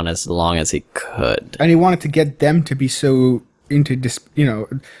this on as long as he could. And he wanted to get them to be so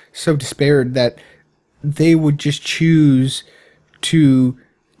so despaired that they would just choose to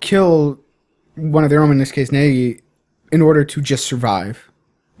kill one of their own, in this case Negi, in order to just survive.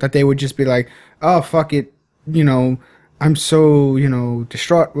 That they would just be like, oh, fuck it, I'm so,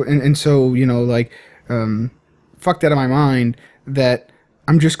 distraught and so, fucked out of my mind that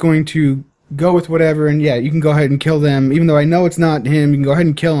I'm just going to go with whatever, and yeah, you can go ahead and kill them, even though I know it's not him, you can go ahead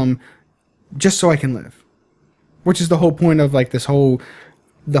and kill him, just so I can live. Which is the whole point of, like, the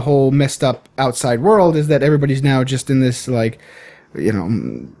whole messed up outside world, is that everybody's now just in this, like,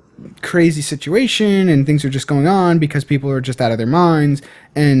 crazy situation, and things are just going on because people are just out of their minds,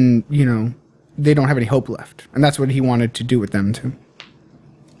 and, they don't have any hope left. And that's what he wanted to do with them, too.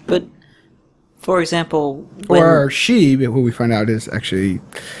 But For example, Or she, who we find out is actually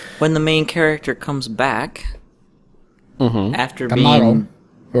when the main character comes back after the being model.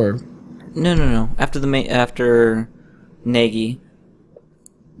 Or no after Negi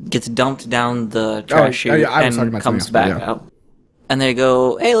gets dumped down the trash chute I was talking and about comes something else, back but yeah. up. And they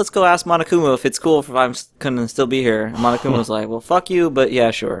go, hey, let's go ask Monokuma if it's cool if I'm gonna still be here. And Monokuma's like, well, fuck you, but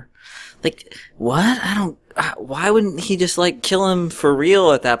yeah, sure. Like, what? Why wouldn't he just, like, kill him for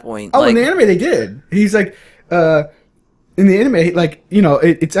real at that point? Oh, like, in the anime they did. He's like, in the anime, like, you know,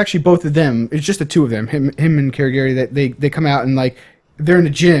 it's actually both of them. It's just the two of them, him and Kirigiri, that they come out and, like, they're in the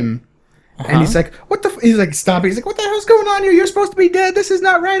gym. And he's like, what the he's like, stopping. He's like, what the hell's going on here? You're supposed to be dead. This is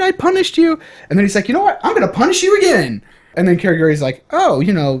not right. I punished you. And then he's like, you know what? I'm going to punish you again. And then Kirigiri's like, oh,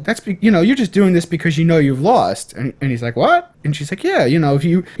 you know, you're just doing this because you know you've lost. And he's like, what? And she's like, yeah, you know, if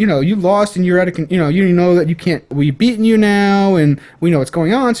you lost and you're at a, you know that you can't, we've beaten you now and we know what's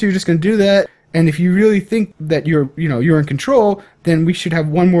going on, so you're just going to do that. And if you really think that you're in control, then we should have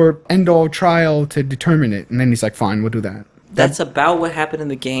one more end-all trial to determine it. And then he's like, fine, we'll do that. That's about what happened in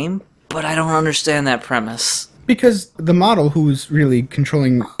the game, but I don't understand that premise. Because the model who's really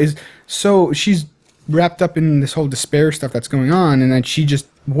controlling she's wrapped up in this whole despair stuff that's going on, and that she just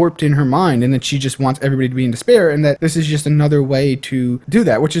warped in her mind, and that she just wants everybody to be in despair, and that this is just another way to do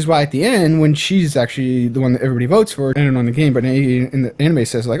that, which is why at the end, when she's actually the one that everybody votes for, I don't know in the game, but in the anime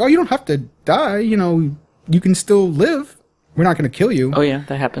says like, oh, you don't have to die, you know, you can still live. We're not going to kill you. Oh, yeah,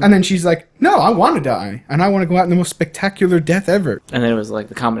 that happened. And then she's like, no, I want to die. And I want to go out in the most spectacular death ever. And then it was like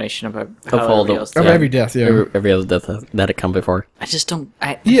the combination of all the- Of every death, yeah. Every other death that had come before. I just don't...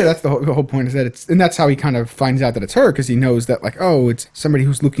 Yeah, that's the whole point, is that and that's how he kind of finds out that it's her, because he knows that, like, oh, it's somebody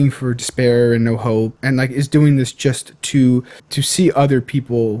who's looking for despair and no hope, and, like, is doing this just to see other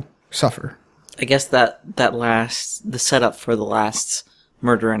people suffer. I guess the setup for the last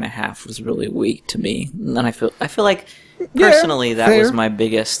murder and a half was really weak to me. And I feel like... Personally, that was my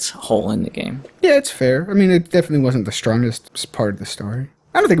biggest hole in the game. Yeah, it's fair. I mean, it definitely wasn't the strongest part of the story.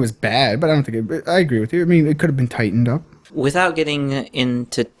 I don't think it was bad, but I agree with you. I mean, it could have been tightened up. Without getting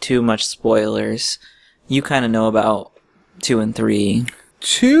into too much spoilers, you kind of know about 2 and 3.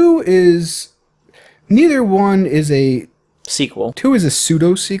 2 is... Neither one is a... Sequel. 2 is a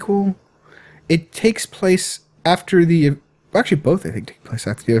pseudo-sequel. It takes place after the... Actually, both, I think, take place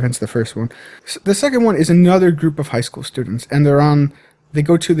after the events of the first one. The second one is another group of high school students, and they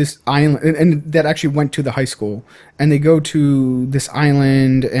go to this island, and that actually went to the high school, and they go to this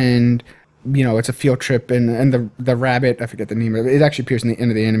island, and, you know, it's a field trip, and the rabbit, I forget the name of it, it actually appears in the end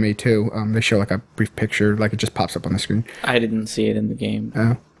of the anime, too. They show, like, a brief picture, like, it just pops up on the screen. I didn't see it in the game.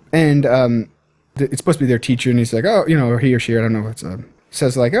 And it's supposed to be their teacher, and he's like, oh, you know, or he or she, I don't know what's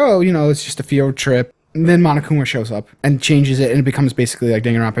says, like, oh, you know, it's just a field trip. And then Monokuma shows up and changes it, and it becomes basically like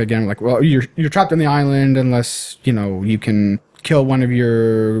Danganronpa again. Like, well, you're trapped on the island unless, you know, you can kill one of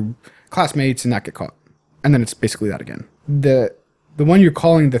your classmates and not get caught. And then it's basically that again. The one you're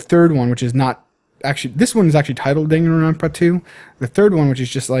calling the third one, which is not actually... This one is actually titled Danganronpa 2. The third one, which is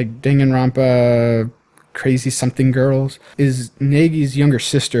just like Danganronpa Crazy Something Girls, is Negi's younger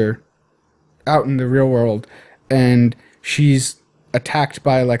sister out in the real world. And she's attacked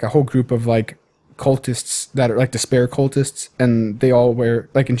by like a whole group of like cultists that are like despair cultists, and they all wear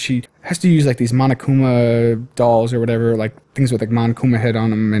like, and she has to use like these Monokuma dolls or whatever, like things with like Monokuma head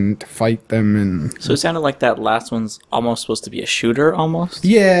on them, and to fight them. And so it sounded like that last one's almost supposed to be a shooter almost.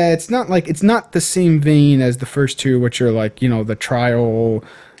 Yeah, it's not the same vein as the first two, which are like, you know, the trial.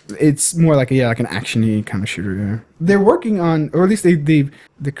 It's more like like an action-y kind of shooter. Yeah. They're working on, or at least the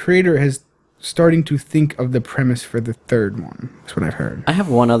creator has starting to think of the premise for the third one. That's what I've heard. I have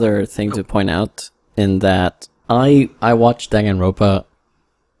one other thing to point out, in that I watched Danganronpa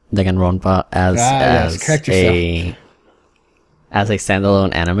as a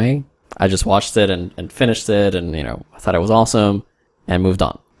standalone anime. I just watched it and finished it, and, you know, I thought it was awesome and moved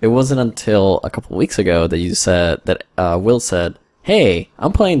on. It wasn't until a couple of weeks ago that you said that Will said, "Hey,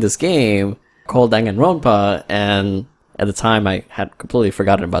 I'm playing this game called Danganronpa," and at the time I had completely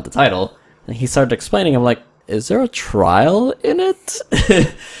forgotten about the title. And he started explaining, I'm like, is there a trial in it?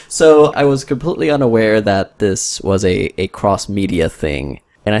 So I was completely unaware that this was a cross-media thing.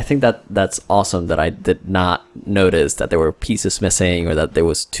 And I think that's awesome that I did not notice that there were pieces missing, or that there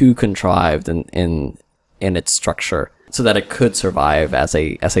was too contrived in its structure, so that it could survive as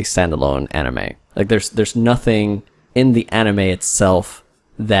a standalone anime. Like there's nothing in the anime itself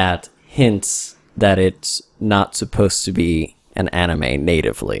that hints that it's not supposed to be an anime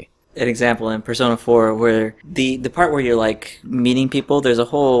natively. an example in Persona 4 where the part where you're like meeting people, there's a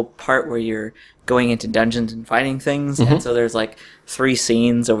whole part where you're going into dungeons and fighting things, and so there's like 3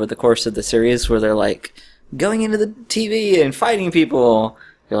 scenes over the course of the series where they're like going into the TV and fighting people.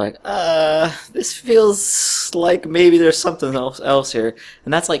 You're like, this feels like maybe there's something else here.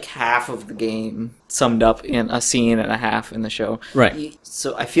 And that's like half of the game summed up in a scene and a half in the show. Right.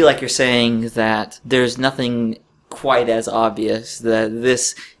 So I feel like you're saying that there's nothing quite as obvious, that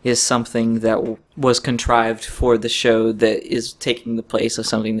this is something that was contrived for the show that is taking the place of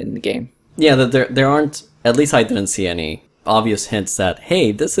something in the game. Yeah, that there aren't, at least I didn't see any obvious hints that,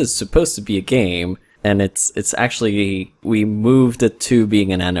 hey, this is supposed to be a game. And it's actually, we moved it to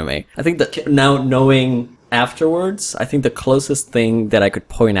being an anime. I think that now knowing afterwards, I think the closest thing that I could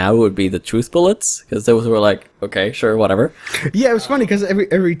point out would be the truth bullets, because those were like, okay, sure, whatever. Yeah, it was funny because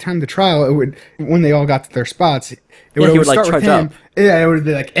every time the trial, it would, when they all got to their spots, it would, he always would, like, start with charge him. up. Yeah, it would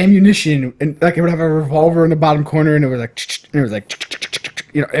be like ammunition, and like it would have a revolver in the bottom corner, and it was like, and it was like,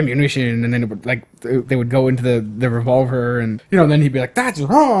 ammunition, and then it would like they would go into the revolver, and then he'd be like, that's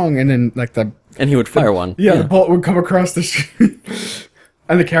wrong, and then like And he would fire one. Yeah, the bullet would come across the screen.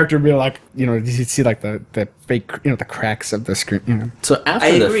 And the character would be like, you'd see like the fake, the cracks of the screen. So after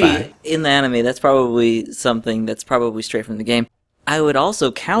I the agree. fact, In the anime, that's probably something that's probably straight from the game. I would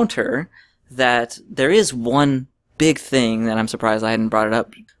also counter that there is one big thing that I'm surprised I hadn't brought it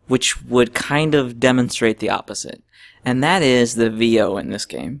up, which would kind of demonstrate the opposite. And that is the VO in this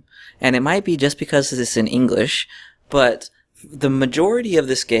game. And it might be just because it's in English, but the majority of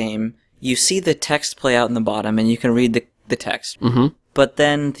this game, you see the text play out in the bottom, and you can read the text. Mm-hmm. But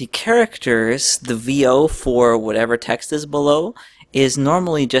then the characters, the VO for whatever text is below, is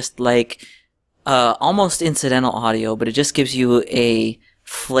normally just like almost incidental audio, but it just gives you a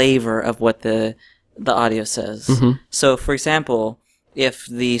flavor of what the audio says. Mm-hmm. So, for example, if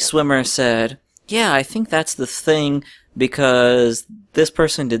the swimmer said, yeah, I think that's the thing because this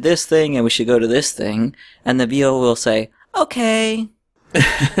person did this thing and we should go to this thing, and the VO will say, okay.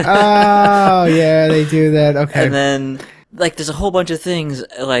 Oh, yeah, they do that. Okay. And then, like, there's a whole bunch of things,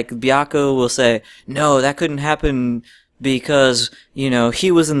 like, Byako will say, no, that couldn't happen because,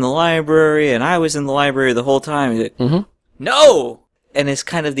 he was in the library and I was in the library the whole time. Like, no! And it's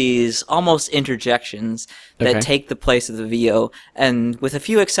kind of these almost interjections that take the place of the VO, and with a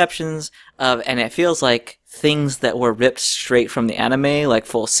few exceptions and it feels like things that were ripped straight from the anime, like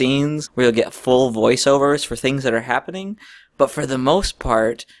full scenes, where you'll get full voiceovers for things that are happening. But for the most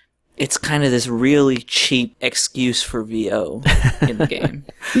part, it's kind of this really cheap excuse for VO in the game.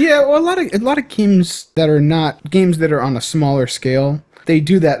 Yeah, well, a lot of games that are not games that are on a smaller scale, they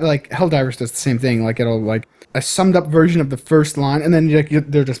do that. Like Helldivers does the same thing. Like it'll like a summed up version of the first line, and then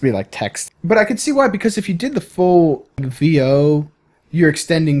there'll just be like text. But I could see why, because if you did the full VO, you're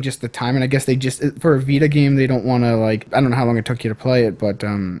extending just the time, and I guess they just, for a Vita game, they don't want to, like, I don't know how long it took you to play it, but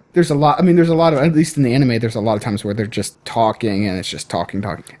there's a lot of, at least in the anime, there's a lot of times where they're just talking, and it's just talking.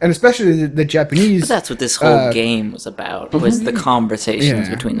 And especially the Japanese... But that's what this whole game was about, was the conversations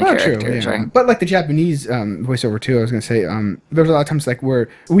between the characters, true, yeah. right? But, like, the Japanese voiceover, too, I was going to say, there's a lot of times, like, where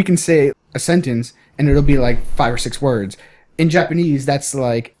we can say a sentence, and it'll be, like, 5 or 6 words. In Japanese, that's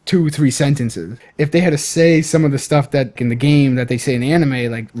like 2-3 sentences. If they had to say some of the stuff that in the game that they say in the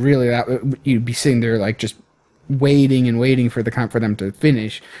anime, like really, you'd be sitting there like just waiting and waiting for them to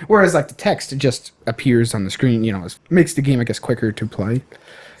finish. Whereas like the text just appears on the screen, it makes the game, I guess, quicker to play.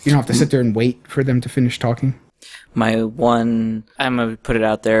 You don't have to sit there and wait for them to finish talking. I'm going to put it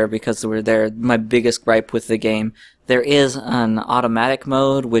out there because we're there. My biggest gripe with the game, there is an automatic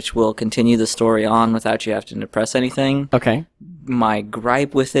mode which will continue the story on without you having to press anything. Okay. My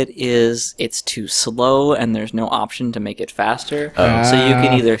gripe with it is it's too slow and there's no option to make it faster. So you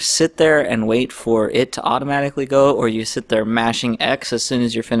can either sit there and wait for it to automatically go, or you sit there mashing X as soon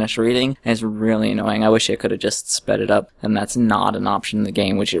as you're finished reading, and it's really annoying. I wish I could have just sped it up, and that's not an option in the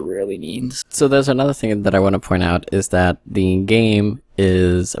game, which it really needs. So there's another thing that I want to point out is that the game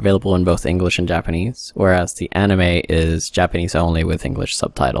is available in both English and Japanese, whereas the anime is Japanese only with English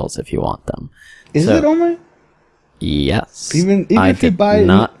subtitles if you want them. Is it only? Yes. Even I if you did buy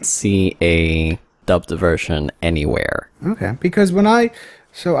not see a dubbed version anywhere. Okay, because when I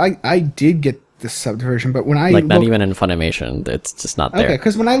did get the subbed version, but when I not even in Funimation, it's just not there. Okay,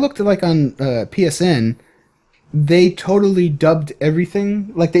 because when I looked like on PSN, they totally dubbed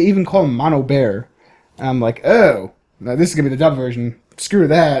everything. Like they even call him Mono Bear. I'm like, oh, now this is gonna be the dub version. Screw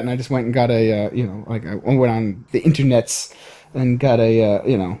that! And I just went and got a, I went on the internets and got a,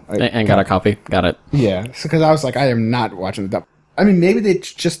 and got a copy. Got it. Yeah, because I was like, I am not watching the dub. I mean, maybe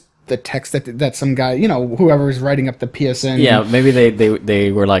they the text that some guy, whoever is writing up the PSN. Yeah, maybe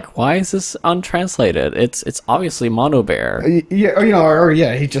they were like, why is this untranslated? It's obviously Mono Bear. Yeah, or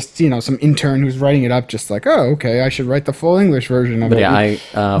he just some intern who's writing it up, just like, oh, okay, I should write the full English version of But it.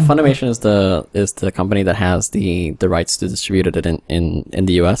 yeah, Funimation is the company that has the rights to distribute it in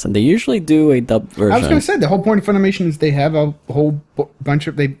the US, and they usually do a dub version. I was gonna say the whole point of Funimation is they have a whole bunch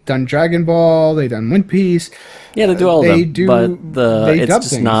of. They've done Dragon Ball, they've done One Piece. Yeah, they do all of they them, do- but they it's dub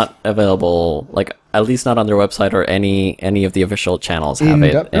just things. not available. Like at least not on their website or any of the official channels have In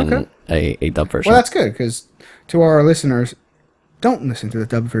it dub? in Okay. a dub version. Well, that's good because to our listeners, don't listen to the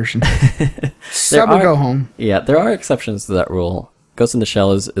dub version. Sub or go home. Yeah, there are exceptions to that rule. Ghost in the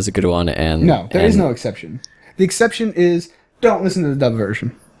Shell is a good one, and No, there is no exception. The exception is don't listen to the dub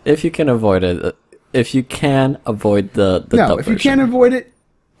version. if you can avoid it. If you can avoid the No, dub if you version. can't avoid it,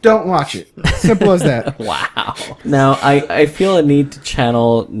 don't watch it. Simple as that. Wow. Now, I feel a need to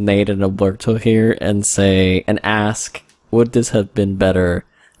channel Nate and Alberto here and ask, would this have been better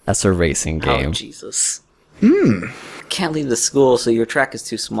as a racing game? Oh, Jesus. Can't leave the school, so your track is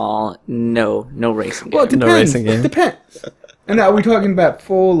too small. No racing game. Well, it No depends. racing game? Depends. And now are we talking about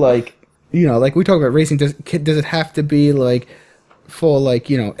full, like we talk about racing. Does it have to be like full, like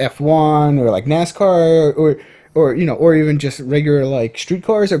F1 or like NASCAR or even just regular like street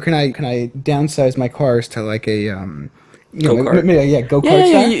cars, or can I downsize my cars to like a Go-kart. Go-kart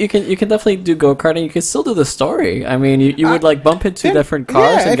Yeah, style? you can definitely do go-karting. You can still do the story. I mean, you would like bump into then- different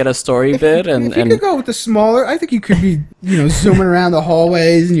cars yeah, and get a story bit, If and you could go with the smaller, I think you could be zooming around the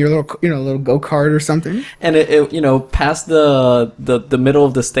hallways in your little go-kart or something. and it past the middle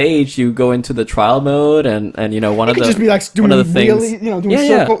of the stage, you go into the trial mode, and one It of could the just be like doing one of the things. wheelie, doing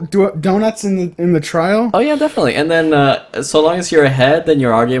Yeah, circle donuts in the trial. Oh yeah, definitely. And then so long as you're ahead, then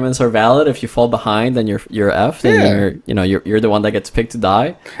your arguments are valid. If you fall behind, then you're effed, and you're the one that gets picked to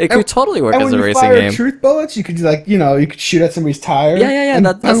die. It could totally work And as when a you racing fire game. truth bullets, you could you could shoot at somebody's tire. Yeah. and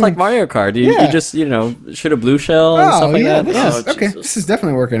That's boom. like Mario Kart. You Yeah. just shoot a blue shell and Oh stuff like yeah, that. this Yeah. is okay. Jesus. This is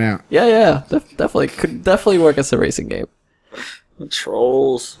definitely working out. Yeah. Definitely could definitely work as a racing game.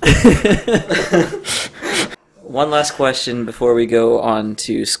 Trolls. One last question before we go on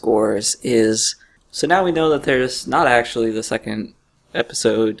to scores is, so now we know that there's not actually the second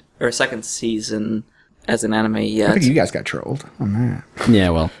episode or second season as an anime I yet. think you guys got trolled on that. Yeah,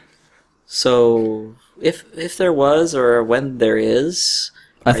 well, So if there was, or when there is,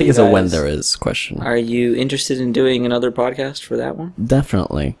 I are think you it's a when guys- there is question. Are you interested in doing another podcast for that one?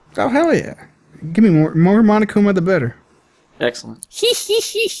 Definitely. Oh hell yeah! Give me more Monokuma, the better. Excellent.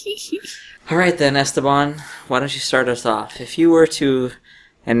 All right then, Esteban, why don't you start us off? If you were to,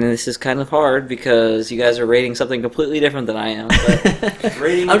 and this is kind of hard because you guys are rating something completely different than I am, but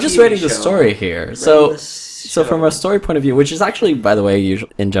rating a I'm just TV rating the show. story here. Rating So this So from show. a story point of view, which is actually, by the way,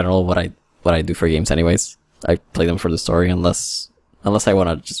 usually in general what I do for games anyways. I play them for the story unless I want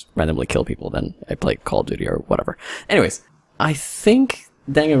to just randomly kill people, then I play Call of Duty or whatever. Anyways, I think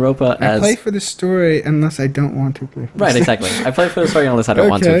Danganronpa I as play for the story unless I don't want to play. For the right, story. exactly. I play for the story unless I don't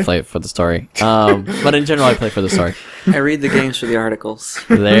want to Okay. play for the story. But in general, I play for the story. I read the games for the articles.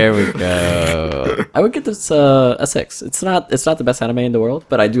 There we go. I would get this a 6. It's not the best anime in the world,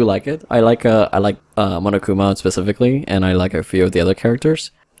 but I do like it. I like Monokuma specifically, and I like a few of the other characters.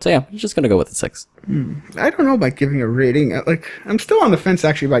 So yeah, I'm just gonna go with a 6. I don't know about giving a rating. Like I'm still on the fence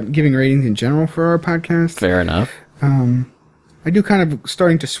actually about giving ratings in general for our podcast. Fair enough. I do kind of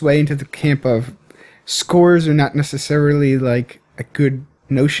starting to sway into the camp of scores are not necessarily like a good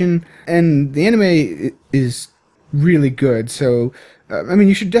notion, and the anime is really good. So, I mean,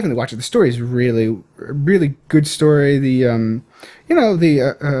 you should definitely watch it. The story is really good story. The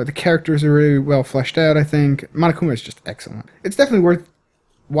the characters are really well fleshed out. I think Monokuma is just excellent. It's definitely worth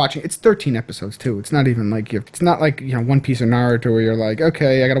watching. It's 13 episodes too. It's not even like it's not like One Piece or Naruto where you're like,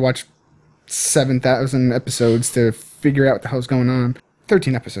 okay, I gotta watch 7,000 episodes to figure out what the hell's going on.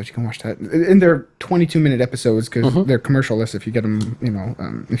 13 episodes, you can watch that. And they're 22-minute episodes because they're commercialist if you get them,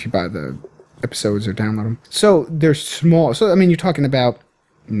 if you buy the episodes or download them. So they're small. So, I mean, you're talking about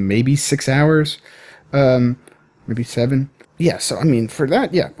maybe 6 hours, maybe 7. Yeah, so, I mean, for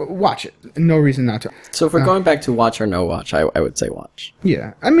that, yeah, but watch it. No reason not to. So if we're going back to watch or no watch, I would say watch.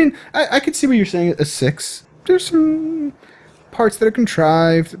 Yeah, I mean, I could see what you're saying, a 6. There's some parts that are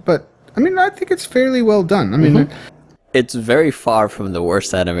contrived, but, I mean, I think it's fairly well done. I mean, It's very far from the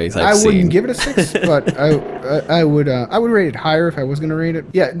worst animes I I've seen. wouldn't give it a 6, but I would rate it higher if I was going to rate it.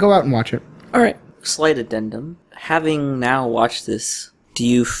 Yeah, go out and watch it. All right. Slight addendum. Having now watched this, do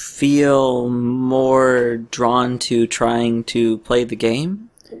you feel more drawn to trying to play the game?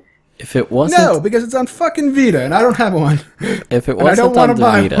 If it wasn't, No, because it's on fucking Vita, and I don't have one. if it and I don't wasn't on wanna the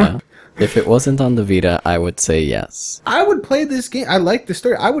buy Vita, one. if it wasn't on the Vita, I would say yes. I would play this game. I like the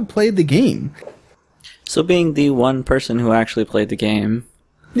story. I would play the game. So being the one person who actually played the game,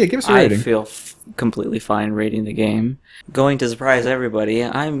 Yeah, give us a I rating. feel completely fine rating the game. Going to surprise everybody,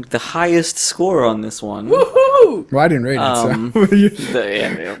 I'm the highest score on this one. Woohoo! Well, I didn't rate Um, it,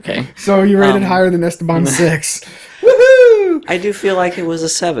 Yeah, okay. so you rated um, higher than Esteban 6. Woohoo! I do feel like it was a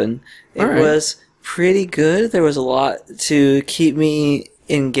 7. It Alright. was pretty good. There was a lot to keep me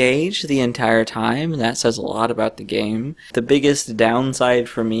engaged the entire time. That says a lot about the game. The biggest downside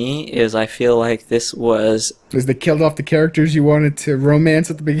for me is I feel like this was... Is they killed off the characters you wanted to romance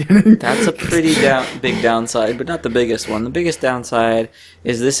at the beginning? That's a pretty big downside, but not the biggest one. The biggest downside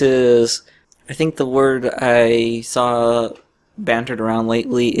is this is... I think the word I saw bantered around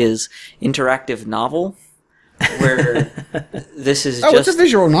lately is interactive novel, where this is Oh, just... it's a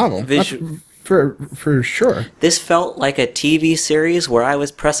visual novel. Visu- for sure. This felt like a TV series where I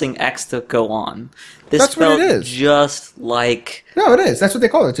was pressing X to go on. This That's what felt it is. just like... No, it is. That's what they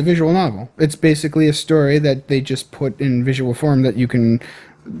call it. It's a visual novel. It's basically a story that they just put in visual form that you can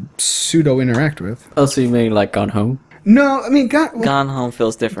pseudo interact with. Oh, so you mean like Gone Home? No, I mean, Gone Home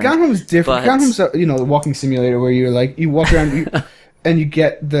feels different. Gone Home's different. But- Gone Home's a, the walking simulator where you're like you walk around and you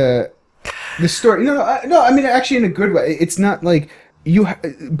get the story. No, I mean actually in a good way. It's not like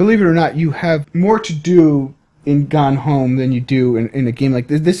believe it or not, you have more to do in Gone Home than you do in a game like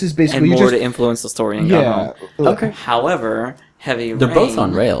this. This is basically and you more just, to influence the story in Gone yeah. Home. Okay. However, Heavy They're Rain both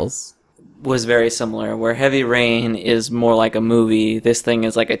on rails. was very similar, where Heavy Rain is more like a movie. This thing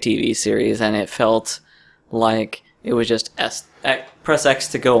is like a TV series, and it felt like it was just press X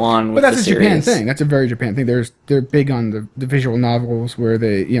to go on with But that's the a Japan series. thing. That's a very Japan thing. They're big on the visual novels where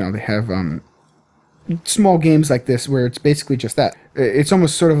they they have small games like this where it's basically just that. It's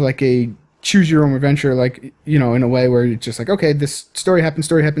almost sort of like a choose your own adventure, like in a way where it's just like, okay, this story happened,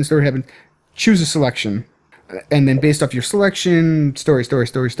 choose a selection, and then based off your selection, story.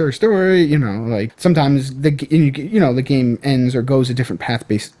 Like sometimes the game ends or goes a different path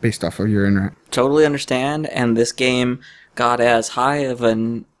based off of your internet. Totally understand, and this game got as high of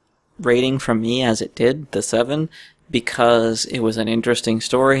a rating from me as it did, the 7, because it was an interesting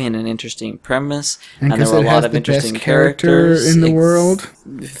story and an interesting premise, and there 'cause were a it lot has of the interesting best character characters in the world.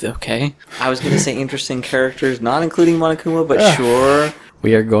 Okay, I was going to say interesting characters, not including Monokuma, but sure.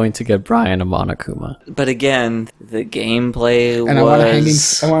 We are going to get Brian a Monokuma. But again, the gameplay And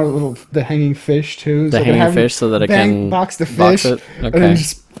was... I want the hanging fish too. The so hanging fish so that it can box the fish. box it? And Okay. then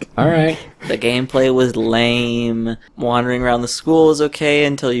just, All right. The gameplay was lame. Wandering around the school was okay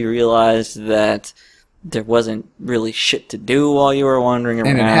until you realized that there wasn't really shit to do while you were wandering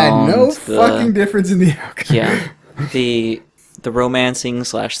around. and it had no The- fucking difference in the outcome. Yeah. The romancing /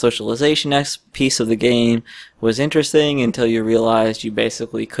 socialization piece of the game was interesting until you realized you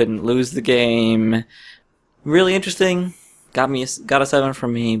basically couldn't lose the game. Really interesting. Got a 7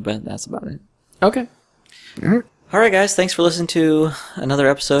 from me, but that's about it. Okay. Alright guys, thanks for listening to another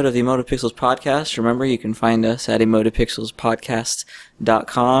episode of the Emotive Pixels podcast. Remember, you can find us at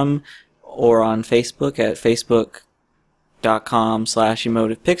emotivepixelspodcast.com or on Facebook at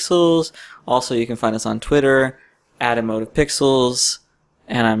facebook.com/emotivepixels. Also, you can find us on Twitter at emotivepixels,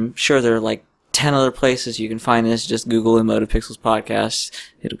 and I'm sure there are like 10 other places you can find us. Just Google Emotive Pixels podcast.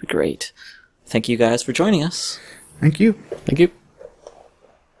 It'll be great. Thank you guys for joining us. Thank you. Thank you.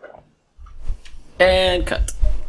 And cut.